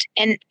borrowed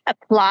and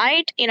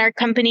applied in our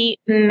company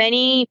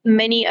many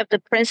of the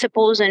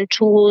principles and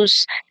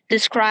tools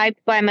described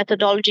by a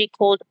methodology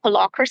called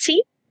holacracy.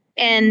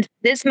 And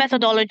this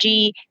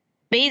methodology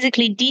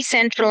basically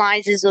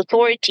decentralizes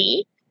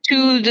authority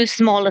to the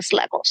smallest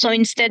level. So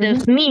instead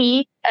of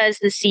me as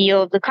the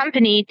CEO of the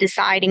company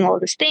deciding all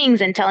these things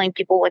and telling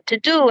people what to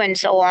do and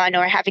so on,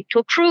 or having to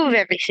approve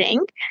everything,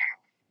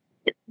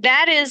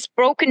 that is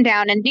broken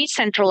down and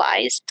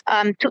decentralized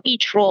to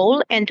each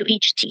role and to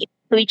each team,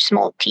 to each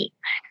small team.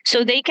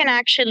 So they can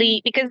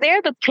actually, because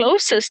they're the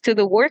closest to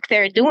the work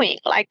they're doing,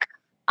 like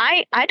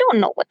I don't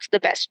know what's the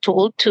best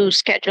tool to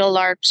schedule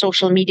our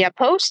social media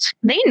posts.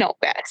 They know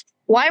best.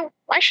 Why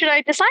should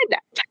I decide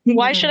that?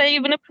 Why should I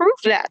even approve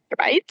that,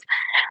 right?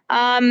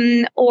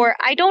 Or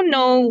I don't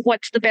know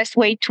what's the best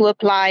way to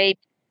apply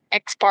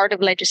X part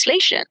of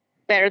legislation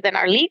better than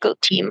our legal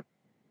team.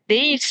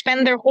 They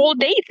spend their whole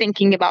day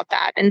thinking about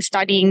that and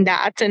studying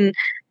that and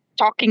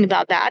talking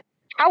about that.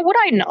 How would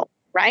I know,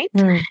 right?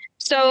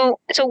 So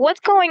what's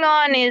going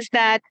on is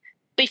that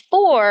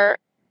before,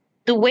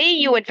 the way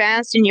you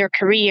advanced in your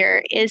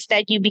career is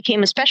that you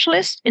became a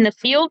specialist in the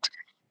field.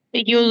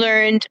 You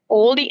learned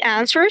all the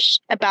answers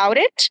about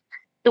it.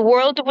 The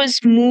world was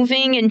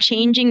moving and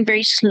changing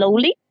very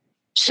slowly.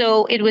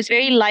 So it was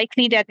very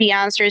likely that the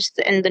answers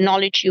and the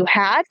knowledge you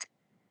had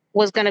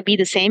was going to be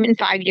the same in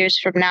 5 years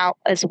from now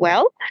as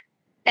well.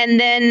 And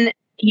then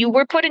you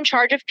were put in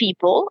charge of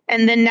people.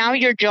 And then now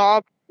your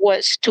job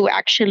was to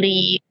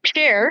actually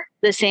share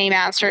the same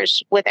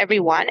answers with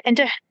everyone and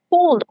to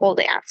hold all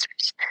the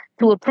answers,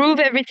 to approve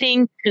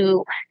everything,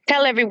 to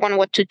tell everyone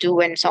what to do,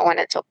 and so on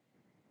and so forth.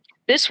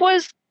 This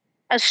was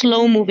a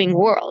slow moving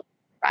world,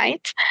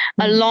 right?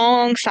 A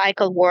long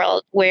cycle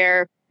world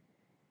where,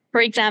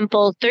 for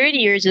example, 30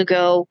 years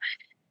ago,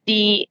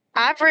 the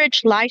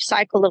average life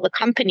cycle of a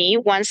company,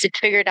 once it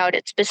figured out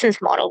its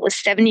business model, was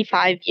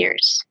 75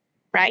 years,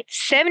 right?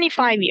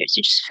 75 years.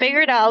 You just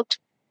figured out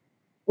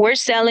we're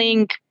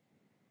selling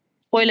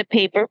toilet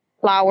paper,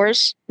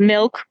 flowers,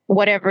 milk,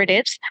 whatever it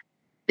is.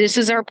 This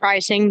is our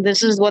pricing.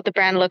 This is what the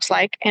brand looks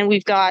like. And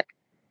we've got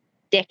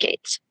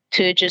decades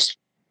to just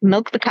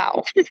milk the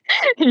cow,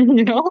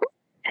 you know?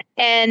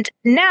 And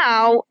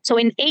now, so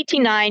in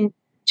 89,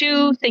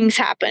 two things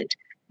happened.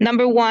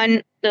 Number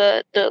one,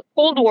 the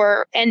Cold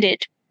War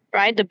ended,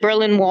 right? The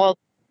Berlin Wall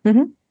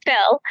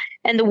fell,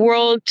 and the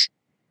world,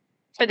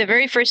 for the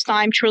very first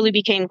time, truly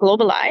became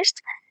globalized.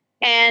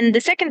 And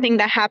the second thing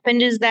that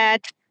happened is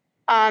that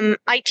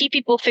IT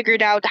people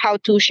figured out how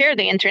to share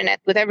the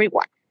internet with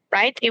everyone,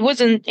 right? It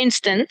wasn't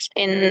instant.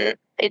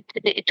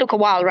 It took a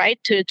while, right,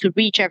 to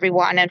reach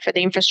everyone and for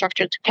the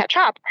infrastructure to catch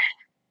up.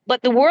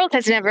 But the world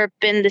has never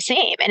been the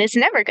same, and it's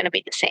never going to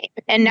be the same.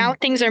 And now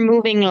things are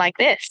moving like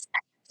this.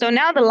 So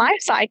now the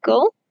life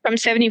cycle from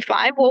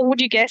 75, what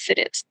would you guess it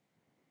is?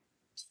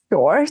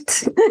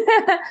 Short.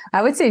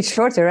 I would say it's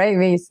shorter, right?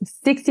 Maybe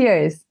 6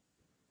 years.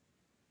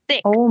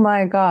 6. Oh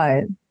my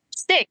God.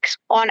 6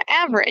 on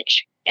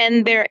average.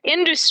 And there are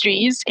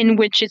industries in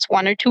which it's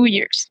 1 or 2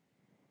 years,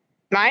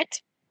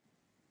 right?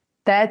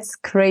 That's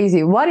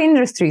crazy. What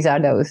industries are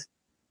those?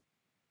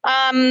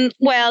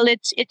 Well,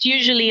 it's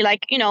usually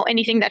like,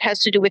 anything that has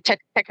to do with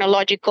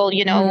technological,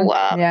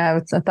 yeah,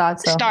 I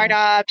thought so.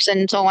 Startups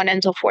and so on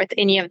and so forth,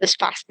 any of this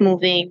fast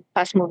moving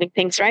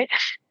things, right?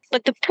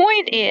 But the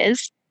point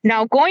is,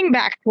 now going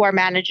back to our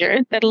manager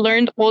that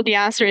learned all the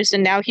answers,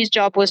 and now his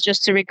job was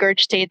just to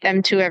regurgitate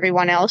them to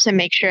everyone else and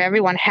make sure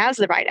everyone has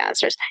the right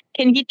answers.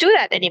 Can he do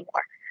that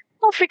anymore?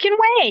 No freaking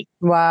way.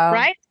 Wow.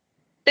 Right?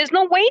 There's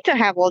no way to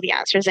have all the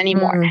answers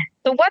anymore.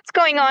 So what's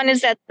going on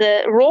is that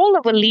the role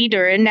of a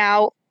leader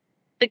now,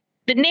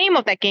 the name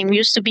of that game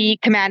used to be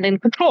command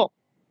and control,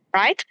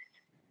 right?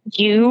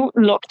 You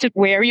looked at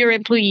where your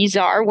employees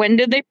are, when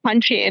did they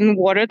punch in,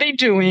 what are they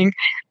doing,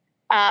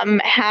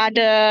 had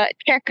a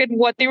check at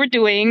what they were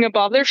doing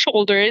above their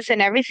shoulders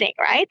and everything,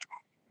 right?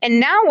 And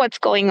now what's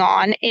going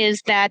on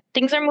is that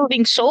things are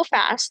moving so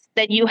fast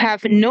that you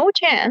have no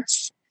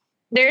chance.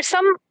 There are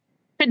some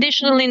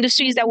traditional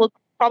industries that will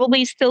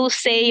probably still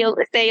stay a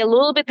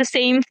little bit the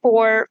same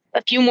for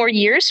a few more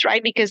years,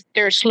 right? Because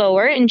they're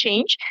slower in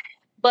change.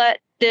 But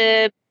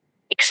the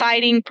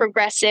exciting,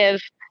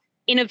 progressive,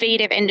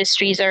 innovative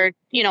industries are,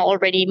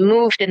 already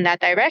moved in that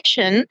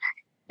direction.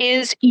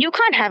 Is you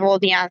can't have all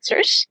the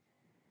answers.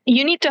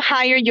 You need to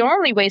hire. Your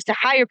only way is to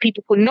hire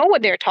people who know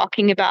what they're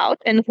talking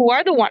about and who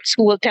are the ones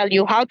who will tell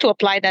you how to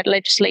apply that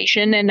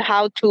legislation and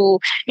how to,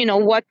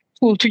 what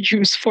tool to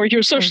use for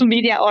your social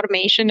media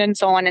automation and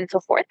so on and so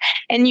forth.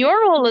 And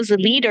your role as a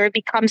leader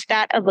becomes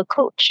that of a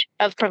coach,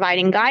 of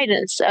providing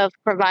guidance, of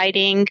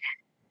providing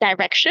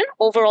direction,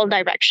 overall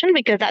direction,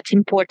 because that's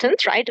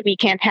important, right? We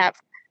can't have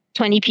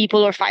 20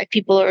 people or 5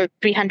 people or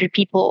 300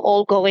 people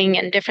all going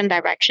in different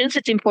directions.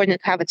 It's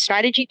important to have a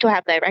strategy, to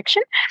have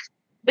direction,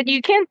 but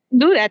you can't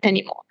do that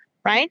anymore,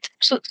 right?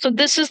 So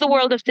this is the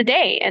world of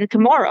today and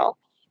tomorrow.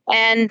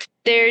 And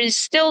there's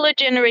still a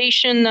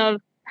generation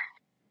of,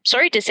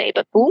 sorry to say,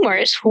 but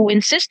boomers who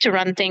insist to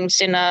run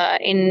things in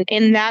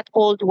that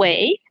old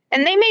way.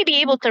 And they may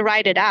be able to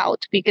ride it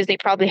out because they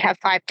probably have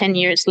 5-10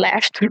 years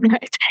left,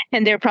 right?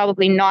 And they're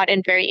probably not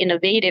in very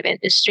innovative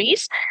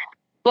industries.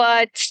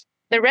 But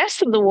the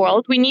rest of the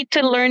world, we need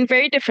to learn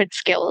very different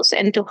skills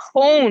and to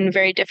hone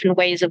very different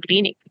ways of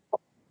leading people.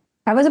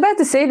 I was about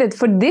to say that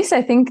for this,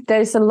 I think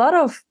there's a lot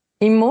of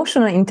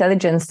emotional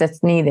intelligence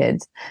that's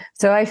needed.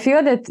 So I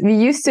feel that we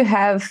used to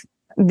have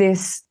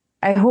this,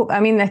 I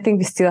think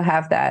we still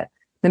have that.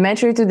 The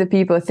majority of the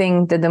people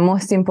think that the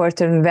most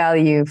important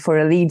value for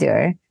a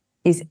leader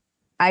is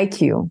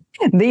IQ.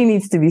 They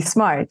need to be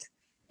smart.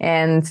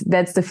 And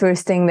that's the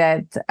first thing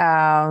that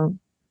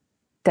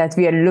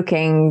we are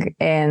looking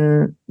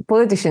in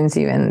politicians,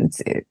 even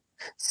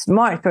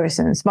smart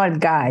person, smart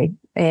guy.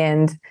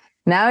 And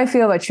now I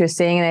feel what you're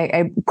saying, and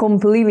I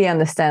completely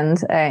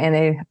understand, and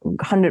I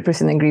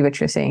 100% agree what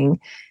you're saying,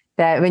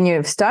 that when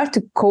you start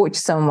to coach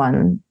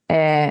someone,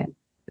 that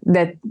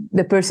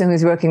the person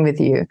who's working with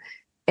you,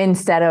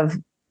 instead of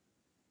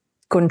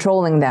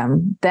controlling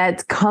them,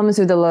 that comes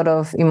with a lot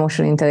of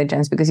emotional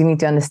intelligence, because you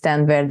need to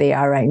understand where they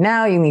are right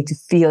now. You need to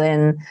feel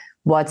in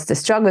what's the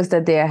struggles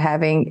that they are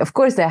having. Of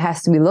course, there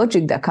has to be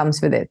logic that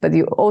comes with it, but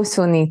you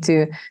also need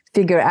to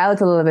figure out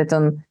a little bit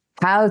on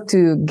how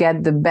to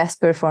get the best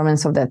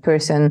performance of that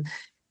person.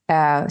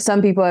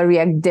 Some people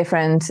react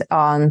different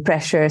on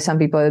pressure. Some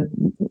people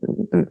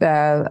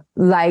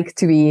like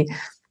to be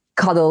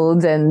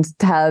cuddled and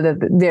tell that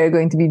they're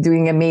going to be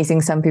doing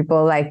amazing. Some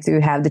people like to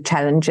have the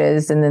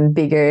challenges and then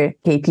bigger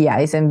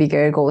KPIs and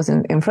bigger goals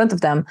in front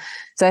of them.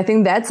 So I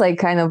think that's like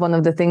kind of one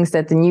of the things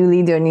that the new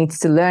leader needs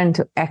to learn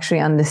to actually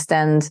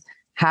understand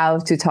how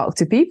to talk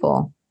to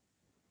people.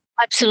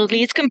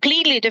 Absolutely. It's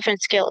completely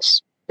different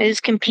skills. It is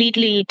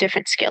completely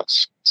different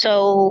skills.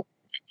 So,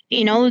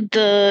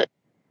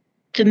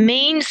 the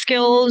main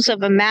skills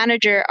of a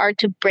manager are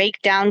to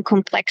break down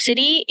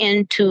complexity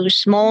into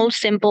small,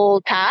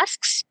 simple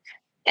tasks,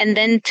 and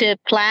then to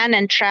plan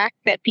and track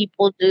that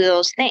people do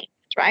those things,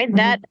 right? Mm-hmm.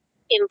 That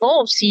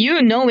involves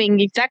you knowing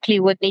exactly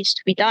what needs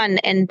to be done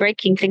and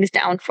breaking things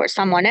down for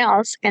someone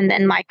else and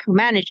then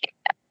micromanaging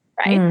them,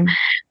 right? Mm.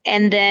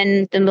 And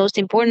then the most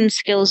important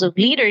skills of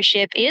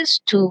leadership is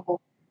to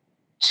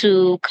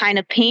kind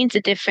of paint a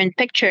different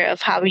picture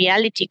of how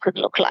reality could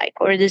look like,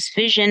 or this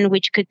vision,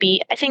 which could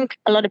be, I think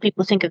a lot of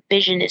people think of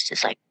vision as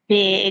this like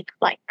big,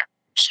 like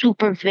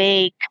super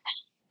vague,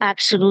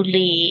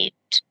 absolutely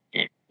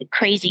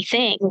crazy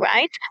thing,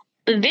 right?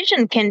 But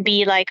vision can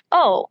be like,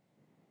 oh,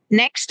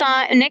 next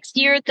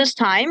year at this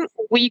time,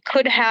 we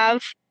could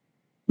have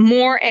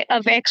more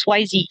of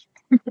XYZ,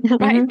 right?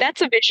 Mm-hmm.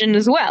 That's a vision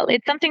as well.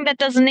 It's something that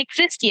doesn't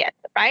exist yet,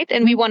 right?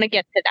 And we want to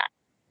get to that.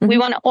 Mm-hmm. We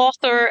want to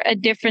author a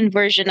different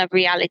version of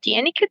reality,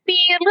 and it could be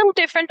a little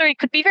different or it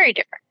could be very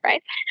different,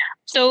 right?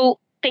 So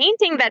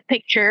painting that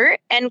picture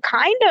and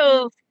kind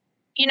of,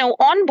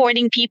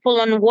 onboarding people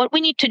on what we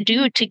need to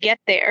do to get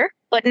there,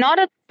 but not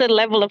at the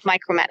level of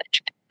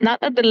micromanagement, not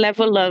at the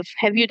level of,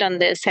 have you done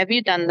this? Have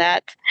you done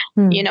that?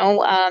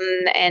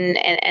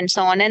 And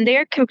so on. And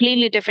they're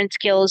completely different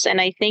skills.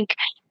 And I think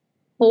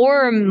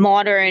for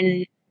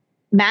modern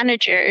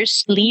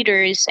managers,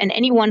 leaders, and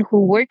anyone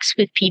who works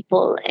with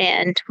people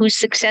and whose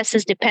success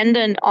is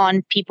dependent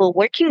on people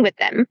working with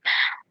them,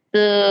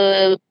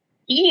 the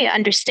key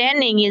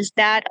understanding is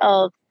that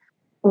of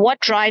what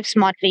drives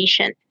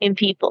motivation in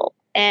people.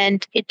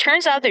 And it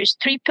turns out there's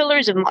 3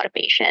 pillars of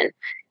motivation,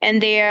 and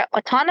they're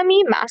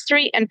autonomy,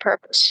 mastery, and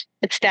purpose.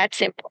 It's that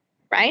simple,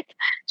 right?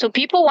 So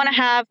people want to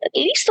have at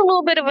least a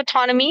little bit of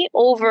autonomy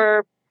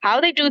over how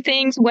they do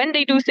things, when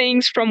they do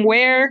things, from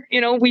where,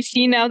 we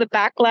see now the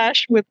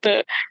backlash with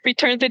the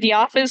return to the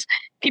office.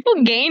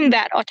 People gain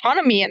that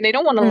autonomy and they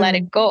don't want to let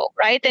it go,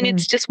 right? And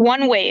it's just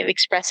one way of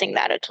expressing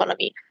that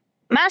autonomy.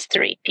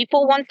 Mastery.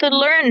 People want to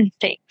learn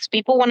things.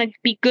 People want to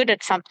be good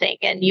at something,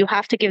 and you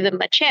have to give them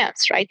a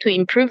chance, right, to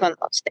improve on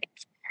those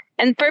things.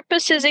 And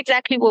purpose is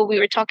exactly what we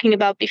were talking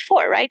about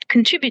before, right?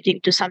 Contributing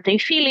to something,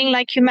 feeling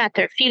like you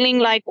matter, feeling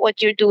like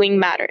what you're doing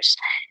matters.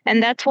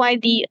 And that's why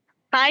the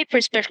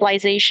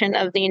hyper-specialization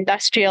of the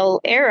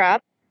industrial era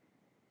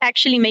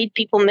actually made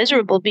people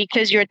miserable,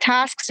 because your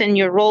tasks and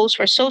your roles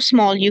were so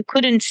small, you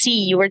couldn't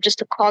see. You were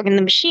just a cog in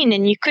the machine,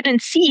 and you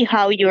couldn't see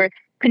how you're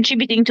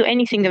contributing to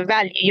anything of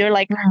value. You're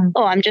like,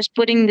 oh, I'm just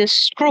putting this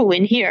screw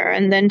in here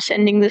and then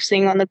sending this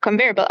thing on the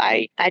conveyor belt.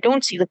 I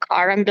don't see the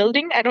car I'm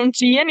building. I don't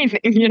see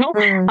anything,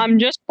 I'm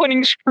just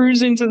putting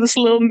screws into this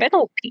little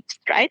metal piece,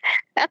 right?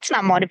 That's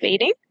not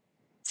motivating.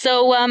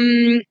 So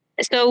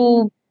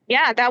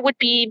yeah, that would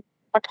be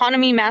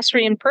autonomy,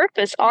 mastery, and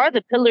purpose are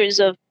the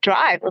pillars of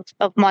drive,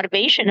 of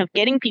motivation, of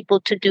getting people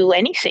to do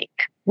anything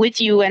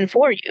with you and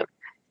for you.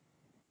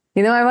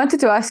 I wanted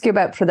to ask you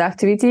about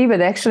productivity,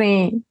 but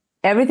actually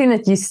everything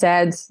that you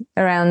said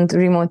around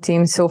remote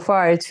teams so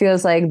far, it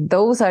feels like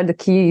those are the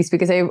keys,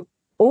 because I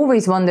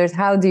always wondered,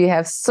 how do you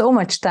have so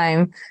much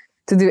time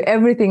to do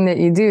everything that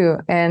you do?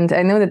 And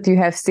I know that you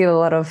have still a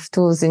lot of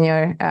tools in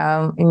your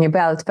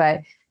belt, but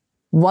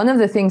one of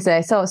the things that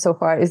I saw so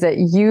far is that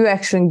you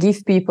actually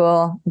give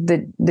people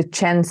the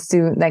chance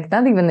to, like,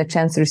 not even the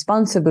chance, the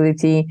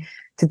responsibility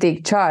to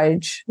take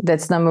charge.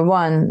 That's number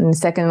one. And the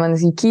second one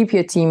is you keep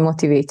your team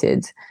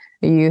motivated.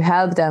 You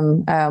help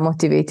them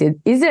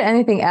motivated. Is there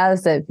anything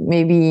else that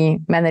maybe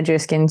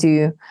managers can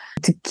do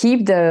to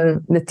keep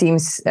the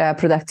teams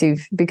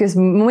productive? Because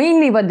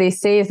mainly what they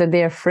say is that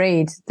they're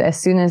afraid that as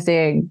soon as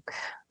they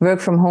work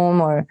from home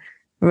or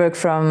work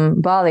from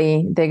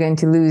Bali, they're going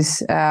to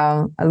lose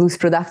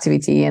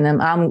productivity, and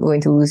I'm going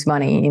to lose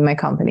money in my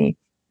company.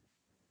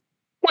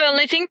 Well,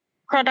 I think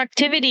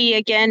productivity,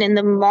 again, in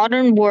the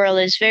modern world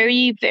is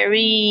very,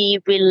 very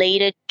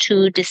related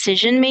to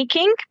decision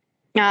making.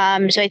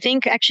 So I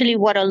think actually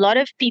what a lot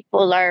of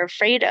people are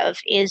afraid of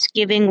is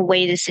giving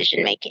away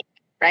decision making,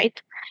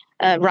 right?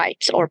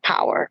 Rights or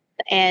power.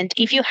 And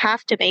if you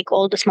have to make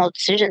all the small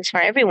decisions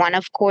for everyone,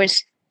 of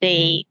course,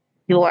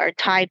 you are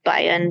tied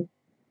by an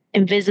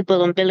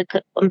invisible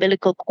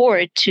umbilical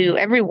cord to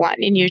everyone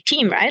in your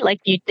team, right? Like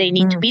they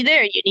need to be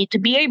there. You need to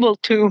be able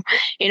to,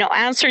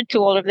 answer to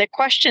all of their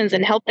questions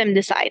and help them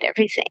decide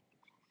everything.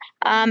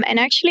 And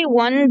actually,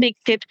 one big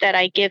tip that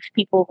I give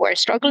people who are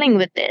struggling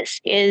with this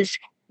is,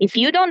 if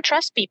you don't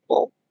trust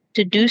people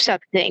to do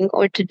something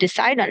or to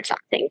decide on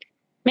something,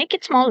 make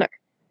it smaller,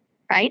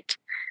 right?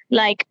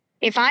 Like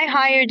if I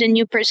hired a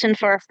new person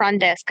for a front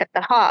desk at the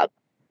hub,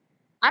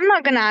 I'm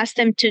not going to ask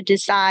them to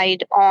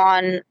decide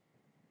on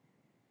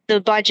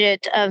the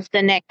budget of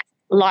the next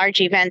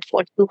large event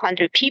for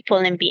 200 people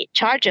and be in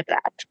charge of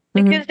that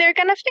because they're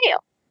going to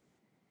fail.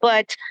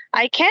 But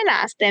I can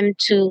ask them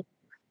to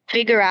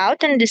figure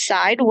out and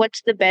decide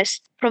what's the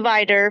best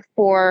provider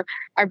for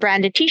our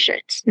branded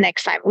t-shirts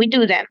next time we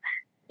do them.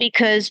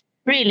 Because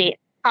really,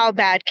 how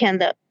bad can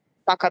the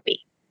fuck up be,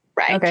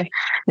 right? Okay.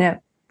 Yeah.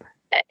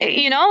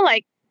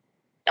 Like,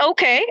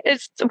 okay,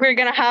 we're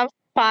going to have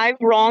 5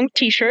 wrong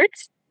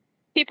t-shirts.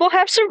 People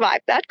have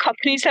survived that.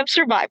 Companies have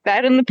survived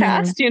that in the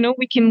past.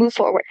 We can move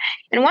forward.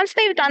 And once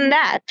they've done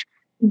that,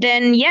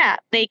 then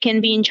they can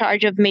be in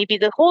charge of maybe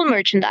the whole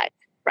merchandise,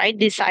 right?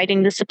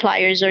 Deciding the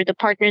suppliers or the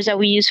partners that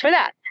we use for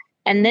that.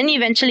 And then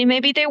eventually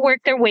maybe they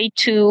work their way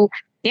to,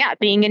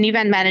 being an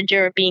event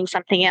manager or being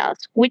something else,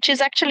 which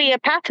is actually a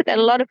path that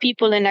a lot of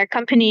people in our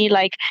company,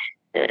 like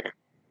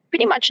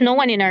pretty much no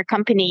one in our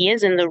company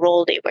is in the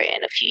role they were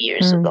in a few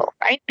years ago,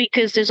 right?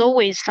 Because there's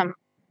always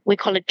we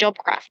call it job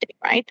crafting,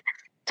 right?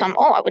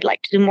 I would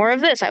like to do more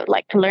of this. I would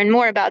like to learn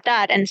more about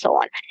that and so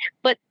on.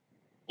 But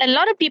a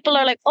lot of people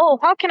are like, oh,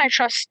 how can I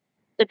trust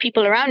the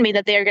people around me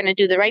that they're going to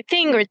do the right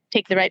thing or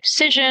take the right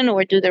decision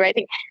or do the right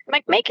thing? I'm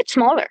like, make it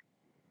smaller.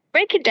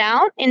 Break it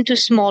down into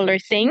smaller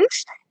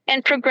things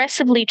and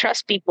progressively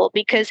trust people.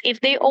 Because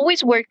if they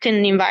always worked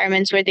in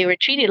environments where they were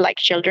treated like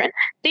children,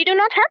 they do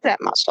not have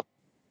that muscle,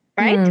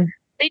 right?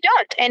 They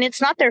don't. And it's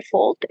not their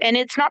fault. And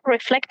it's not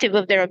reflective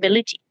of their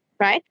ability,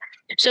 right?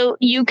 So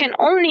you can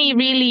only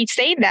really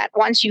say that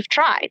once you've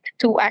tried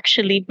to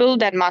actually build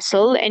that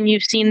muscle and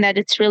you've seen that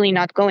it's really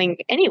not going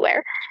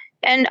anywhere.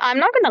 And I'm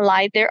not going to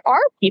lie, there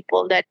are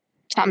people that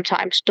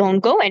sometimes don't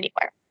go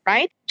anywhere,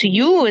 right? To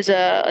you as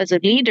a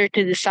leader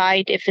to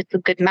decide if it's a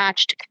good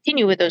match to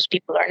continue with those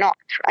people or not,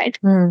 right?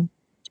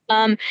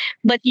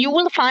 But you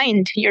will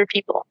find your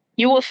people.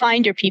 You will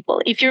find your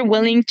people if you're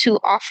willing to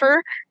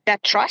offer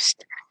that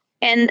trust.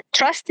 And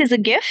trust is a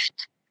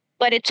gift,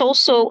 but it's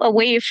also a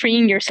way of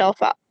freeing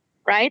yourself up,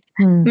 right?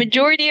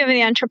 Majority of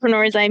the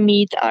entrepreneurs I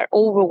meet are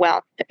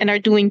overwhelmed and are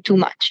doing too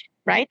much,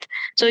 right?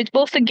 So it's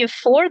both a gift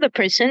for the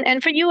person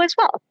and for you as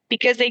well,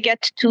 because they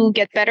get to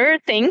get better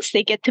things.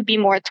 They get to be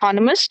more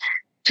autonomous,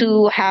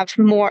 to have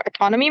more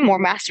autonomy, more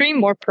mastery,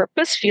 more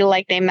purpose, feel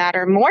like they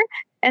matter more.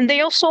 And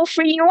they also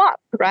free you up,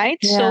 right?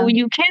 Yeah. So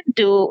you can't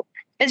do,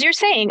 as you're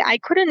saying, I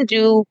couldn't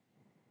do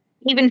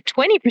even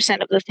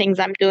 20% of the things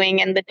I'm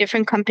doing and the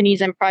different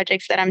companies and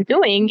projects that I'm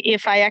doing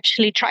if I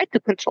actually tried to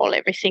control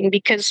everything,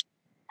 because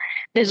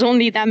there's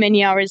only that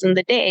many hours in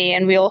the day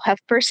and we all have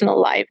personal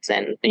lives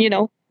and,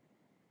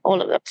 all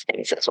of those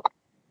things as well.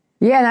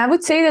 Yeah. And I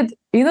would say that,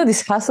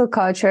 this hustle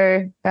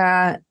culture,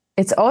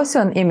 it's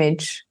also an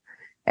image.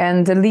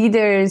 And the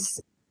leaders,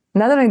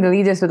 not only the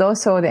leaders, but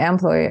also the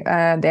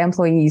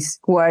employees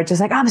who are just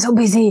like, I'm so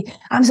busy.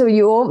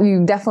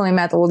 You definitely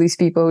met all these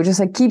people who just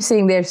like keep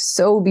saying they're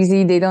so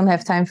busy. They don't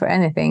have time for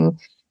anything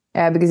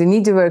because they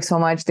need to work so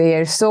much. They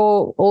are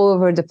so all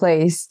over the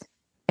place.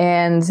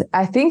 And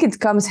I think it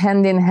comes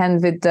hand in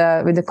hand with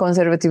the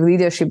conservative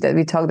leadership that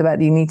we talked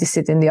about. You need to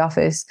sit in the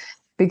office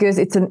because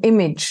it's an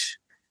image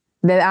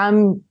that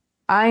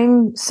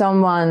I'm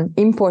someone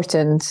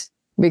important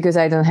because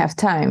I don't have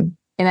time.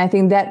 And I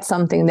think that's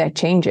something that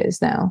changes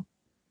now.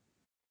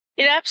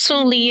 It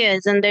absolutely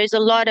is. And there's a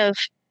lot of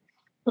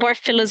more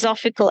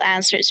philosophical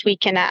answers we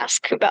can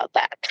ask about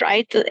that,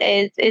 right?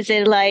 Is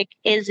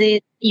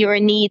it your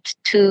need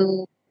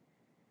to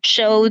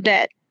show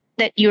that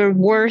you're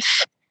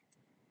worth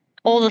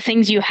all the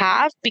things you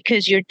have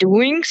because you're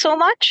doing so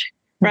much,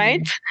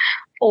 right?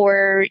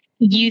 Or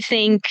you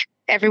think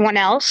everyone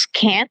else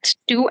can't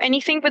do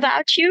anything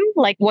without you?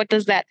 Like, what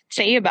does that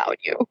say about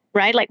you,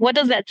 right? Like, what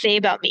does that say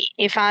about me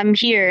if I'm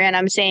here and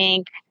I'm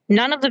saying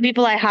none of the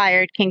people I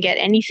hired can get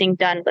anything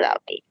done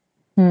without me?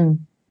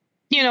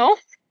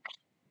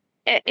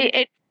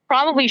 It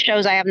probably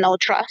shows I have no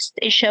trust.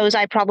 It shows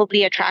I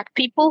probably attract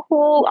people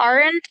who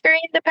aren't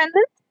very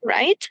independent,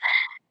 right?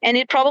 And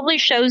it probably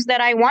shows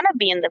that I want to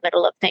be in the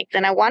middle of things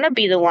and I want to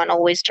be the one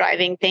always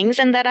driving things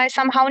and that I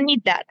somehow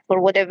need that for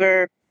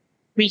whatever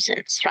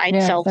reasons, right?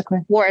 Yeah, Self-worth,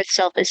 exactly.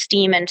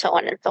 Self-esteem, and so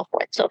on and so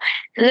forth. So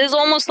there's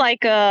almost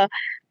like a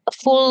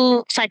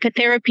full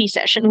psychotherapy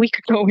session we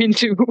could go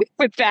into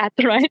with that,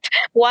 right?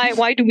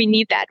 Why do we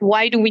need that?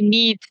 Why do we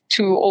need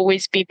to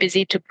always be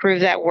busy to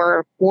prove that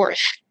we're worth,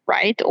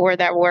 right? Or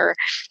that we're,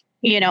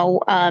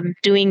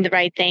 doing the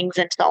right things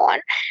and so on?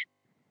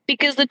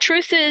 Because the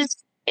truth is,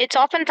 it's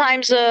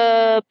oftentimes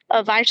a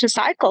vicious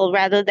cycle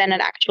rather than an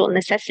actual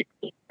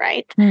necessity,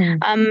 right?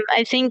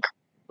 I think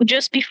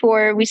just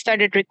before we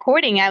started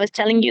recording, I was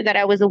telling you that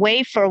I was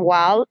away for a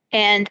while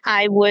and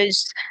I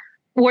was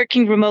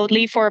working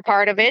remotely for a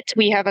part of it.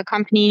 We have a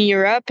company in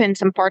Europe and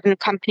some partner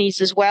companies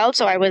as well.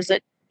 So I was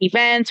at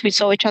events. We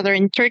saw each other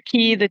in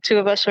Turkey. The two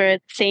of us were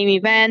at the same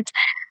event.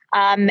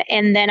 And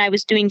then I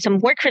was doing some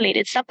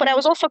work-related stuff, but I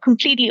was also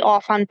completely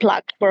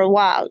unplugged for a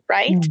while,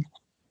 right?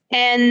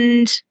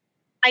 And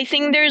I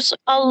think there's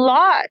a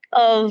lot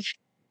of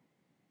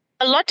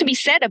a lot to be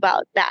said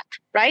about that,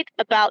 right?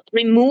 About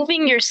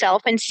removing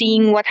yourself and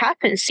seeing what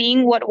happens,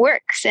 seeing what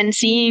works, and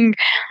seeing,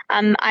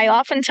 I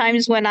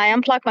oftentimes, when I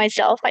unplug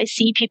myself, I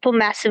see people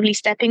massively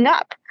stepping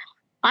up.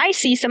 I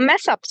see some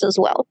mess ups as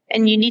well,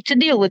 and you need to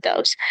deal with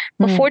those.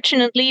 But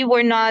fortunately,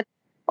 we're not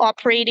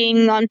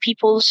operating on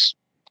people's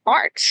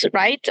hearts,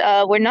 right?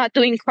 We're not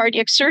doing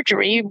cardiac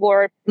surgery.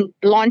 We're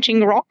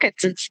launching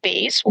rockets in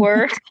space.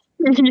 We're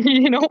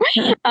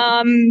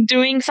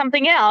doing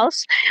something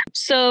else.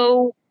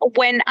 So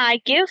when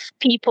I give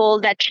people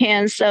that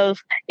chance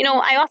of,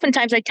 I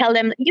oftentimes I tell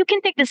them, you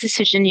can take this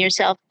decision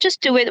yourself,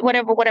 just do it,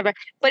 whatever.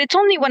 But it's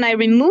only when I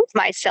remove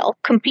myself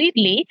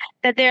completely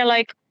that they're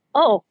like,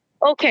 oh,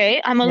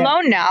 okay, I'm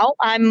alone now.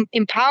 I'm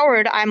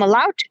empowered. I'm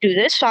allowed to do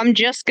this. So I'm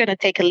just going to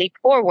take a leap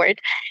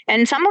forward.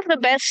 And some of the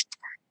best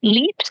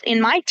leaps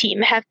in my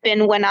team have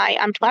been when I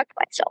unplugged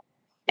myself.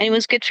 And it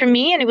was good for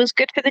me and it was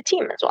good for the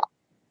team as well.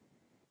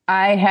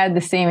 I had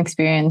the same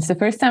experience. The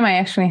first time I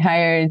actually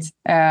hired,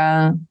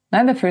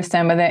 not the first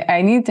time, but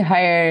I needed to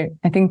hire,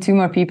 I think, 2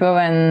 more people.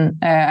 And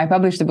I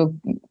published the book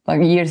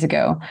like years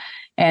ago,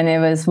 and it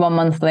was 1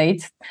 month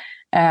late.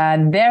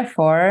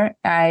 Therefore,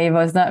 I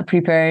was not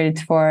prepared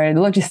for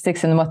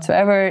logistics and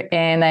whatsoever.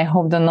 And I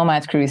hopped on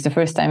Nomad Cruise the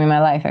first time in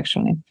my life,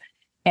 actually.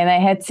 And I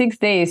had 6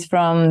 days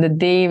from the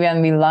day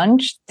when we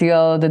launched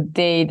till the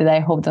day that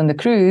I hopped on the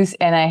cruise.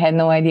 And I had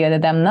no idea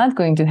that I'm not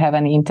going to have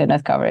any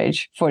internet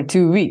coverage for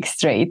 2 weeks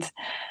straight.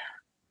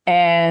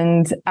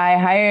 And I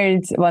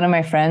hired one of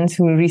my friends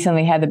who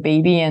recently had a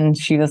baby, and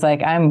she was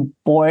like, I'm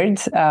bored.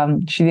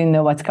 She didn't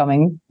know what's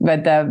coming,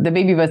 but the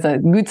baby was a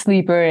good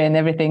sleeper and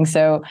everything.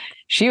 So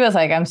she was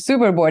like, I'm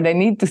super bored. I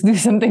need to do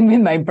something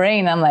with my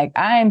brain. I'm like,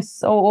 I'm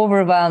so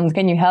overwhelmed.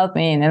 Can you help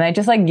me? And I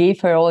just like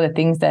gave her all the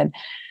things that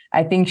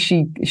I think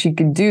she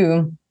could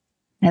do.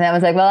 And I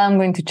was like, well, I'm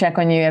going to check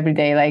on you every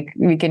day. Like,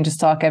 we can just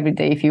talk every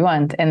day if you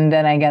want. And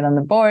then I got on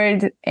the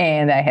board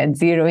and I had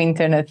 0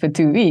 internet for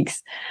 2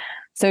 weeks.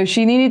 So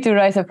she needed to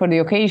rise up for the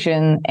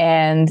occasion,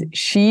 and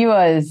she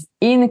was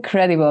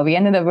incredible. We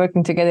ended up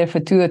working together for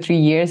 2 or 3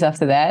 years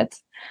after that.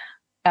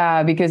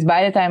 Because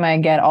by the time I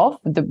got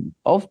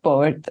off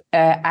board,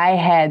 I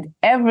had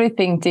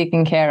everything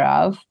taken care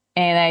of,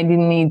 and I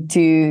didn't need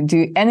to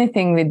do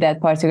anything with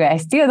that particular. I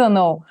still don't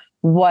know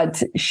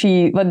what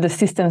the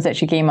systems that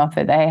she came up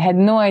with. I had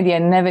no idea. I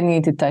never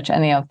needed to touch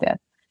any of that.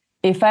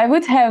 If I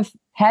would have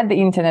had the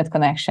internet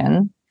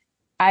connection,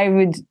 I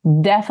would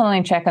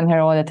definitely check on her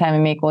all the time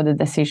and make all the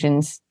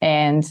decisions,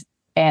 and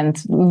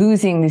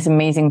losing this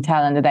amazing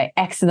talent that I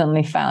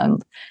accidentally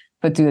found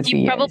for 2 or 3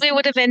 years. You probably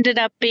would have ended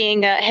up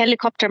being a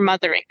helicopter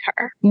mothering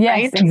her.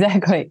 Yes, right?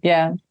 Exactly.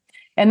 Yeah.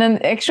 And then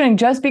actually,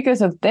 just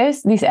because of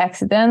this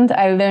accident,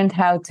 I learned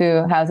how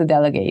to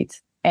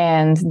delegate.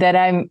 And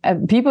that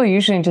people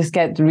usually just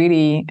get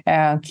really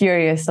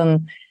curious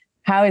on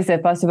how is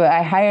that possible.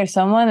 I hire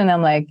someone and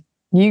I'm like,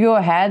 you go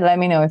ahead, let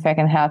me know if I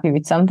can help you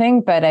with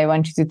something, but I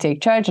want you to take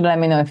charge and let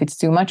me know if it's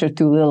too much or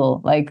too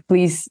little. Like,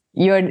 please,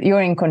 you're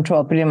in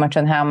control pretty much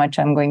on how much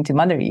I'm going to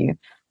mother you.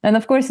 And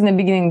of course, in the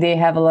beginning, they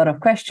have a lot of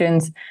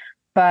questions,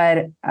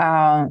 but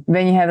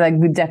when you have like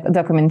good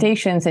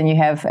documentations and you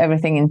have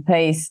everything in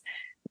place,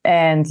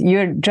 and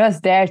you're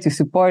just there to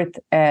support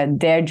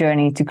their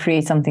journey to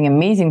create something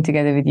amazing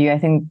together with you, I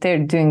think they're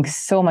doing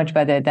so much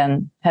better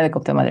than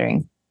helicopter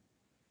mothering.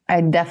 I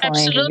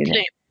definitely agree with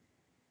that.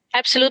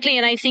 Absolutely.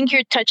 And I think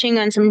you're touching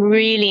on some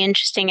really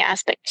interesting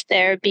aspects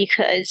there,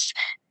 because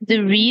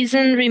the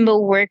reason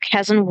remote work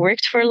hasn't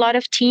worked for a lot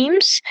of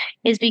teams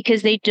is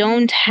because they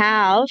don't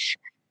have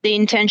the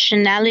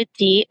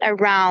intentionality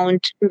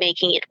around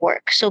making it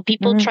work. So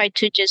people try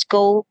to just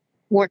go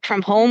work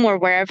from home or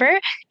wherever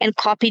and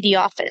copy the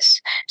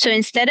office. So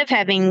instead of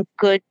having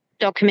good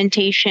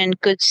documentation,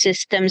 good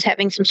systems,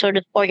 having some sort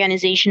of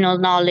organizational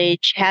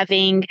knowledge,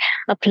 having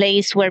a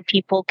place where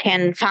people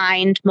can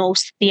find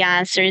most of the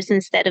answers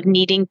instead of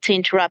needing to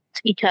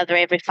interrupt each other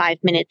every 5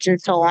 minutes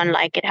and so on,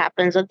 like it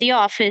happens at the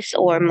office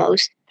or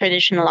most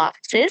traditional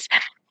offices,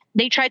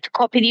 they tried to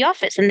copy the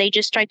office and they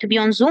just tried to be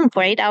on Zoom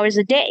for 8 hours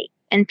a day.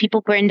 And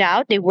people burned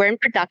out. They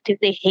weren't productive.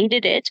 They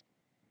hated it.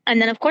 And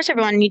then, of course,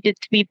 everyone needed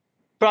to be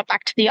brought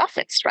back to the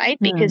office, right?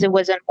 Because it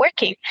wasn't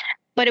working.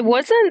 But it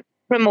wasn't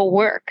remote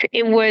work.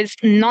 It was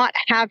not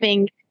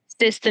having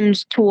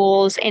systems,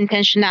 tools,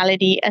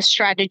 intentionality, a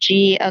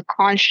strategy, a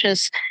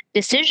conscious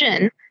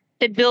decision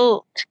to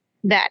build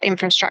that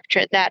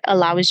infrastructure that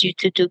allows you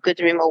to do good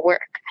remote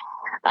work.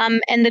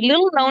 And the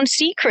little known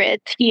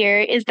secret here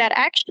is that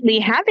actually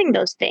having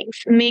those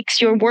things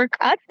makes your work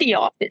at the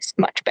office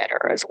much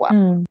better as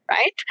well,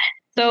 right?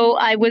 So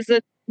I was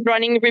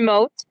running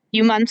remote a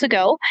few months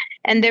ago,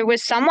 and there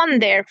was someone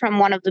there from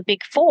one of the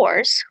big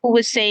fours who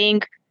was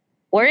saying,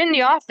 we're in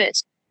the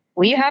office.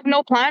 We have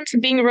no plans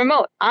of being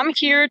remote. I'm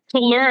here to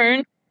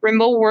learn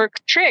remote work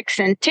tricks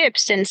and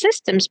tips and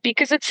systems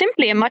because it's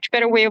simply a much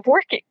better way of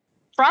working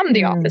from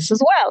the office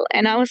as well.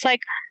 And I was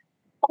like,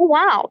 oh,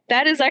 wow,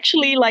 that is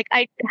actually like,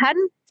 I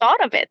hadn't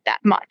thought of it that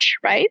much,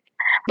 right?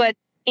 But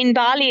in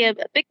Bali, a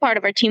big part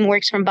of our team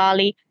works from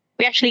Bali.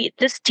 We actually,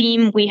 this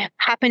team, we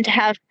happen to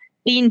have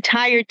the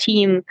entire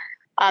team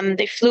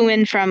They flew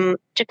in from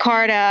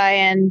Jakarta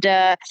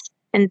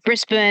and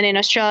Brisbane in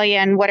Australia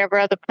and whatever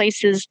other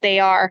places they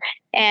are.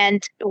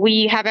 And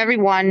we have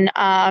everyone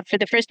for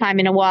the first time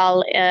in a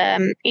while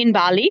in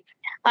Bali.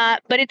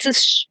 But it's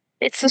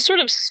a sort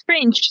of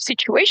strange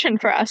situation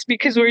for us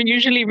because we're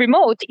usually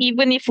remote.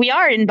 Even if we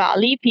are in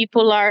Bali,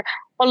 people are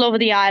all over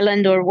the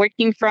island or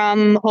working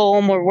from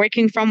home or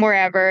working from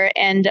wherever,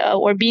 and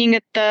or being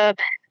at the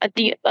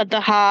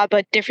hub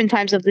at different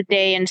times of the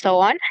day and so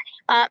on.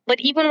 But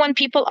even when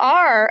people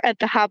are at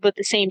the hub at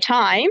the same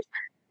time,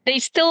 they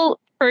still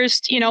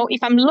first,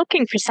 if I'm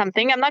looking for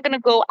something, I'm not going to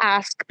go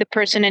ask the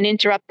person and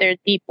interrupt their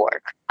deep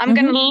work. I'm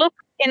going to look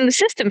in the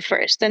system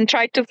first and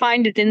try to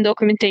find it in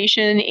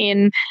documentation,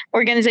 in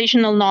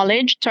organizational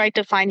knowledge, try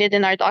to find it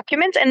in our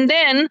documents. And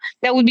then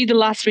that would be the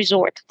last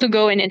resort to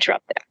go and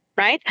interrupt them,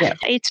 right? Yeah.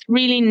 It's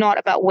really not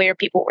about where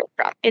people work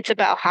from. It's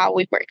about how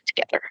we work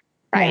together,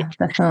 right?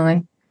 Yeah,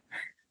 definitely.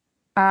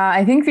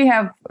 I think we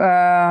have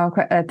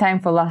time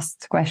for one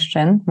last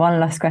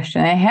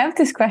question. I have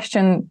this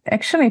question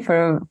actually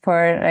for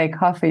like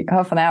half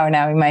an hour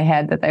now in my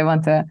head that I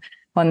want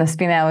to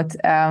spin out.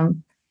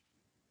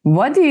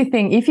 What do you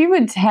think if you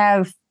would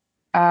have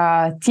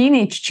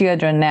teenage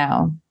children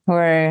now who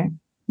are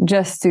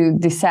just to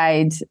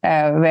decide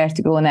where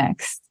to go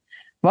next?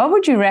 What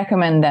would you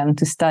recommend them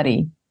to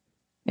study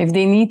if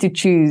they need to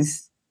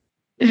choose?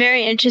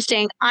 Very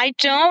interesting. I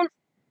don't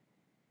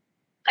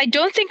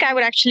think I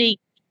would actually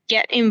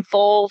get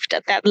involved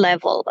at that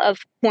level of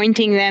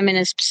pointing them in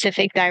a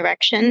specific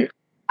direction.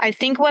 I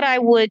think what I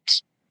would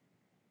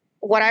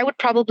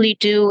probably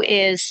do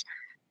is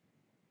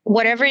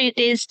whatever it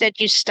is that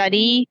you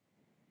study,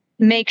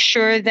 make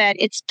sure that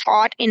it's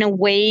taught in a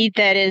way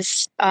that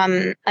is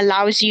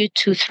allows you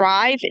to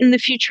thrive in the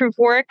future of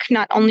work,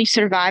 not only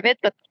survive it,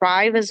 but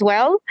thrive as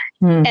well.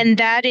 And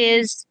that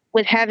is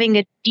with having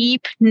a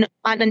deep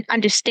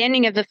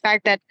understanding of the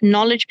fact that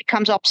knowledge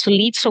becomes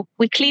obsolete so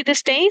quickly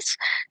these days.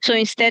 So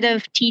instead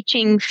of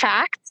teaching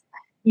facts,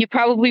 you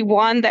probably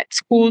want that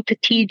school to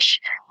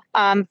teach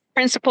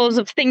principles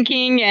of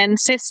thinking and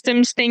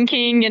systems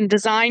thinking and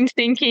design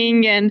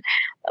thinking and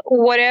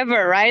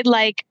whatever, right?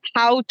 Like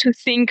how to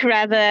think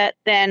rather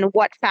than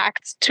what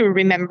facts to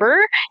remember.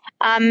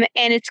 And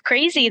it's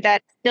crazy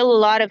that still a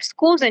lot of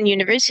schools and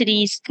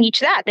universities teach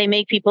that. They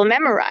make people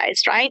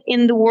memorize, right?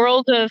 In the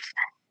world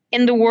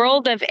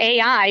of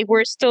AI,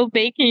 we're still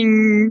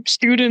making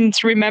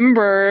students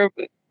remember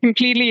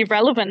completely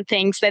irrelevant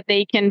things that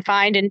they can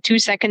find in 2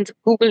 seconds of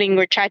Googling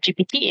or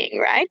ChatGPTing,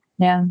 right?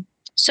 Yeah.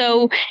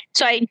 So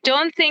I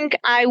don't think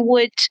I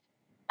would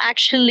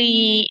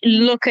actually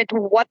look at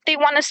what they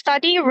want to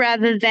study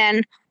rather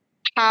than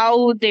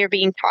how they're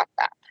being taught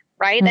that,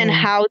 right? And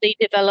how they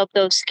develop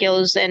those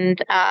skills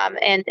and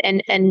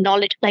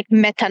knowledge, like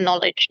meta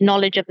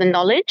knowledge of the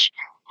knowledge.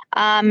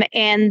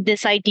 And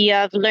this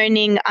idea of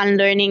learning,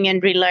 unlearning,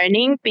 and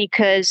relearning,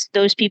 because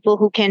those people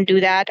who can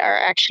do that are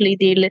actually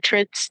the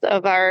illiterates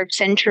of our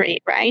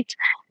century, right?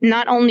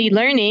 Not only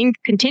learning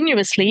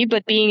continuously,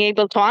 but being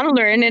able to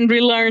unlearn and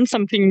relearn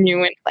something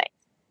new in place.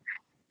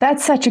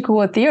 That's such a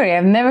cool theory.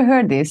 I've never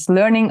heard this.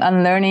 Learning,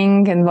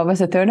 unlearning, and what was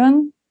the third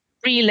one?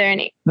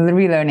 Relearning.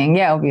 Relearning,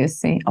 yeah,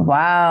 obviously.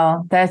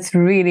 Wow, that's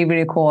really,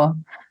 really cool.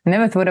 I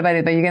never thought about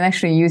it, but you can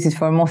actually use it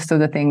for most of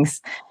the things.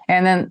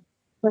 And then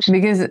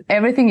because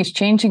everything is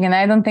changing and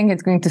I don't think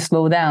it's going to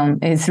slow down.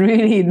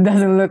 It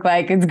doesn't look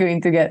like it's going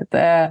to get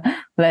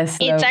less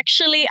slow. It's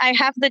actually, I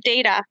have the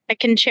data. I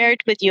can share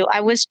it with you. I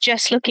was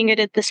just looking at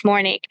it this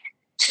morning.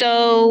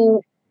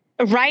 So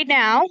right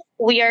now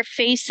we are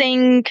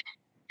facing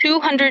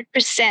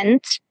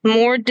 200%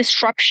 more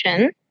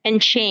disruption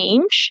and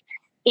change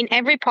in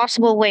every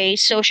possible way,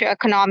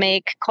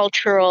 socioeconomic,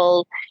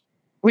 cultural,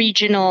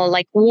 regional,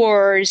 like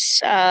wars,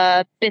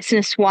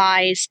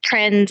 business-wise,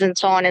 trends, and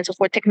so on and so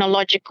forth,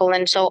 technological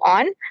and so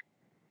on,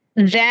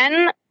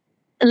 than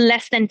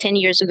less than 10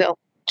 years ago.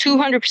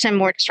 200%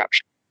 more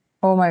disruption.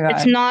 Oh my God.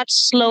 It's not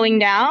slowing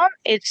down.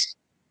 It's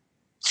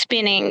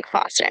spinning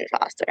faster and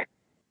faster.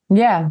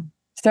 Yeah.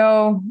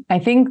 So I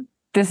think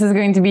this is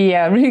going to be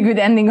a really good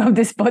ending of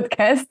this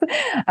podcast.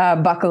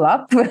 Buckle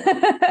up.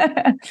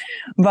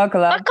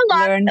 Buckle up.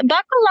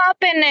 Buckle up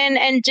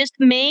and just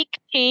make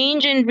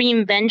change and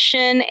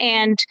reinvention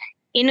and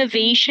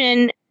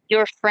innovation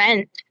your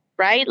friend,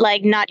 right?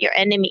 Like not your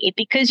enemy.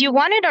 Because you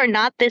want it or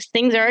not, these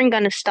things aren't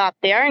going to stop.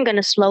 They aren't going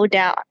to slow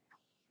down.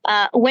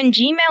 When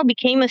Gmail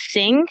became a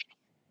thing,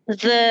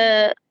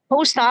 the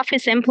post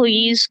office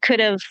employees could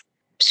have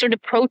sort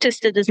of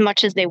protested as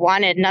much as they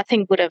wanted.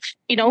 Nothing would have,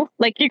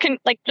 like you can,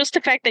 like just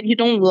the fact that you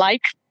don't like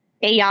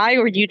AI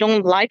or you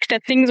don't like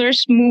that things are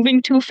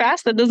moving too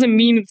fast, that doesn't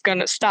mean it's going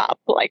to stop.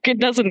 Like it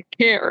doesn't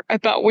care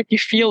about what you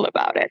feel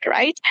about it,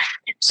 right?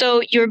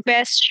 So your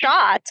best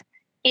shot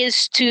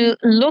is to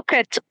look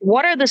at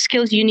what are the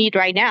skills you need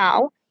right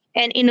now,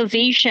 and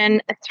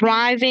innovation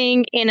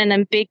thriving in an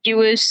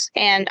ambiguous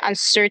and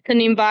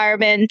uncertain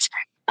environment,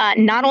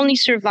 not only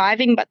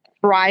surviving, but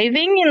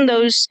thriving in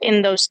those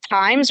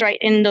times, right?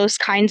 In those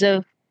kinds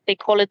of, they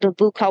call it the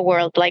VUCA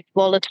world, like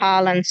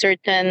volatile,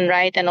 uncertain,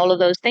 right? And all of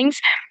those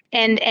things.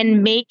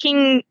 and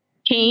making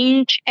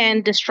change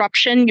and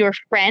disruption your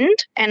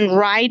friend and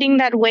riding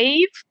that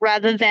wave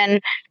rather than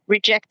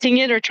rejecting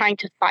it or trying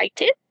to fight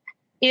it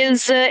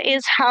is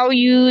how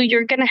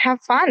you're going to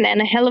have fun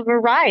and a hell of a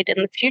ride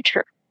in the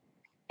future.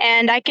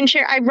 And I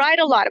write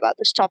a lot about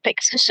this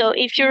topic. So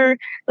if your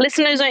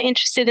listeners are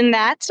interested in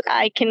that,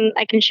 I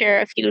can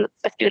share a few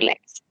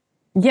links.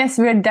 Yes,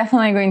 we're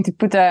definitely going to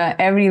put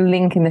every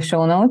link in the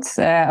show notes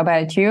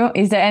about you.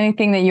 Is there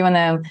anything that you want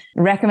to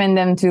recommend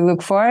them to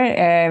look for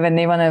when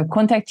they want to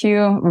contact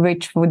you?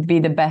 Which would be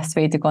the best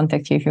way to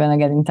contact you if you want to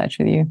get in touch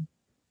with you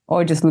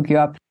or just look you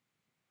up?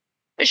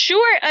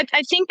 Sure.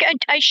 I think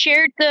I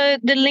shared the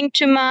link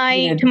to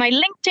my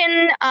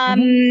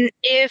LinkedIn.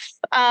 If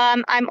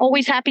I'm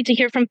always happy to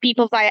hear from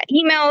people via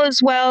email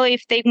as well.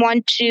 If they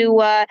want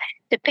to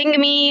ping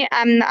me,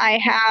 I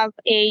have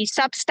a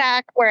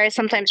Substack where I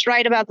sometimes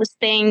write about these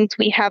things.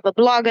 We have a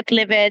blog at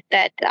Live It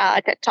that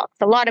talks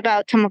a lot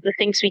about some of the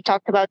things we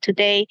talked about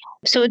today.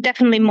 So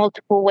definitely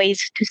multiple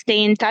ways to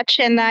stay in touch.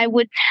 And I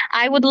would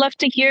love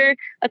to hear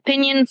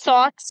opinion,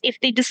 thoughts. If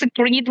they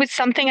disagreed with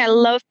something, I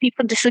love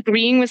people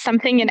disagreeing with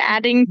something and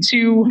adding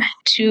to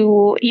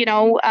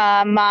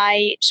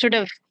my sort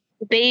of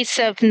base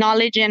of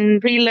knowledge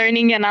and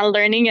relearning and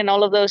unlearning and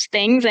all of those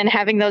things and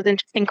having those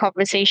interesting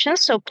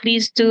conversations. So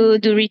please do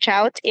reach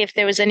out if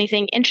there was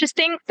anything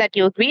interesting that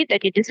you agreed,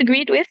 that you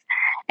disagreed with.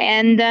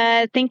 And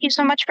thank you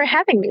so much for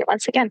having me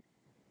once again.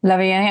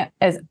 Lavinia,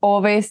 as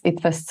always,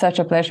 it was such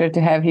a pleasure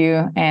to have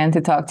you and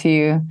to talk to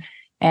you,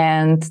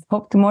 and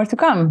hope to more to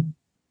come.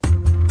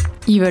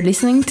 You are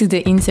listening to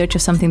the In Search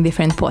of Something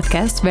Different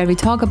podcast, where we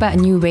talk about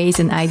new ways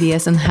and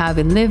ideas on how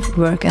we live,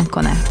 work, and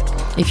connect.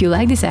 If you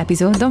like this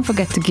episode, don't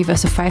forget to give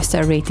us a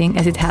 5-star rating,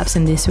 as it helps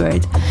in this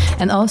world.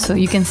 And also,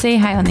 you can say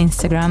hi on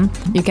Instagram.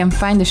 You can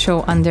find the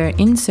show under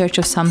In Search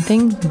of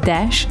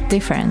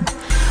Something-Different.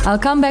 I'll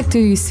come back to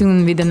you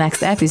soon with the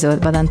next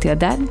episode, but until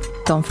then,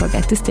 don't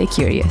forget to stay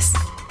curious.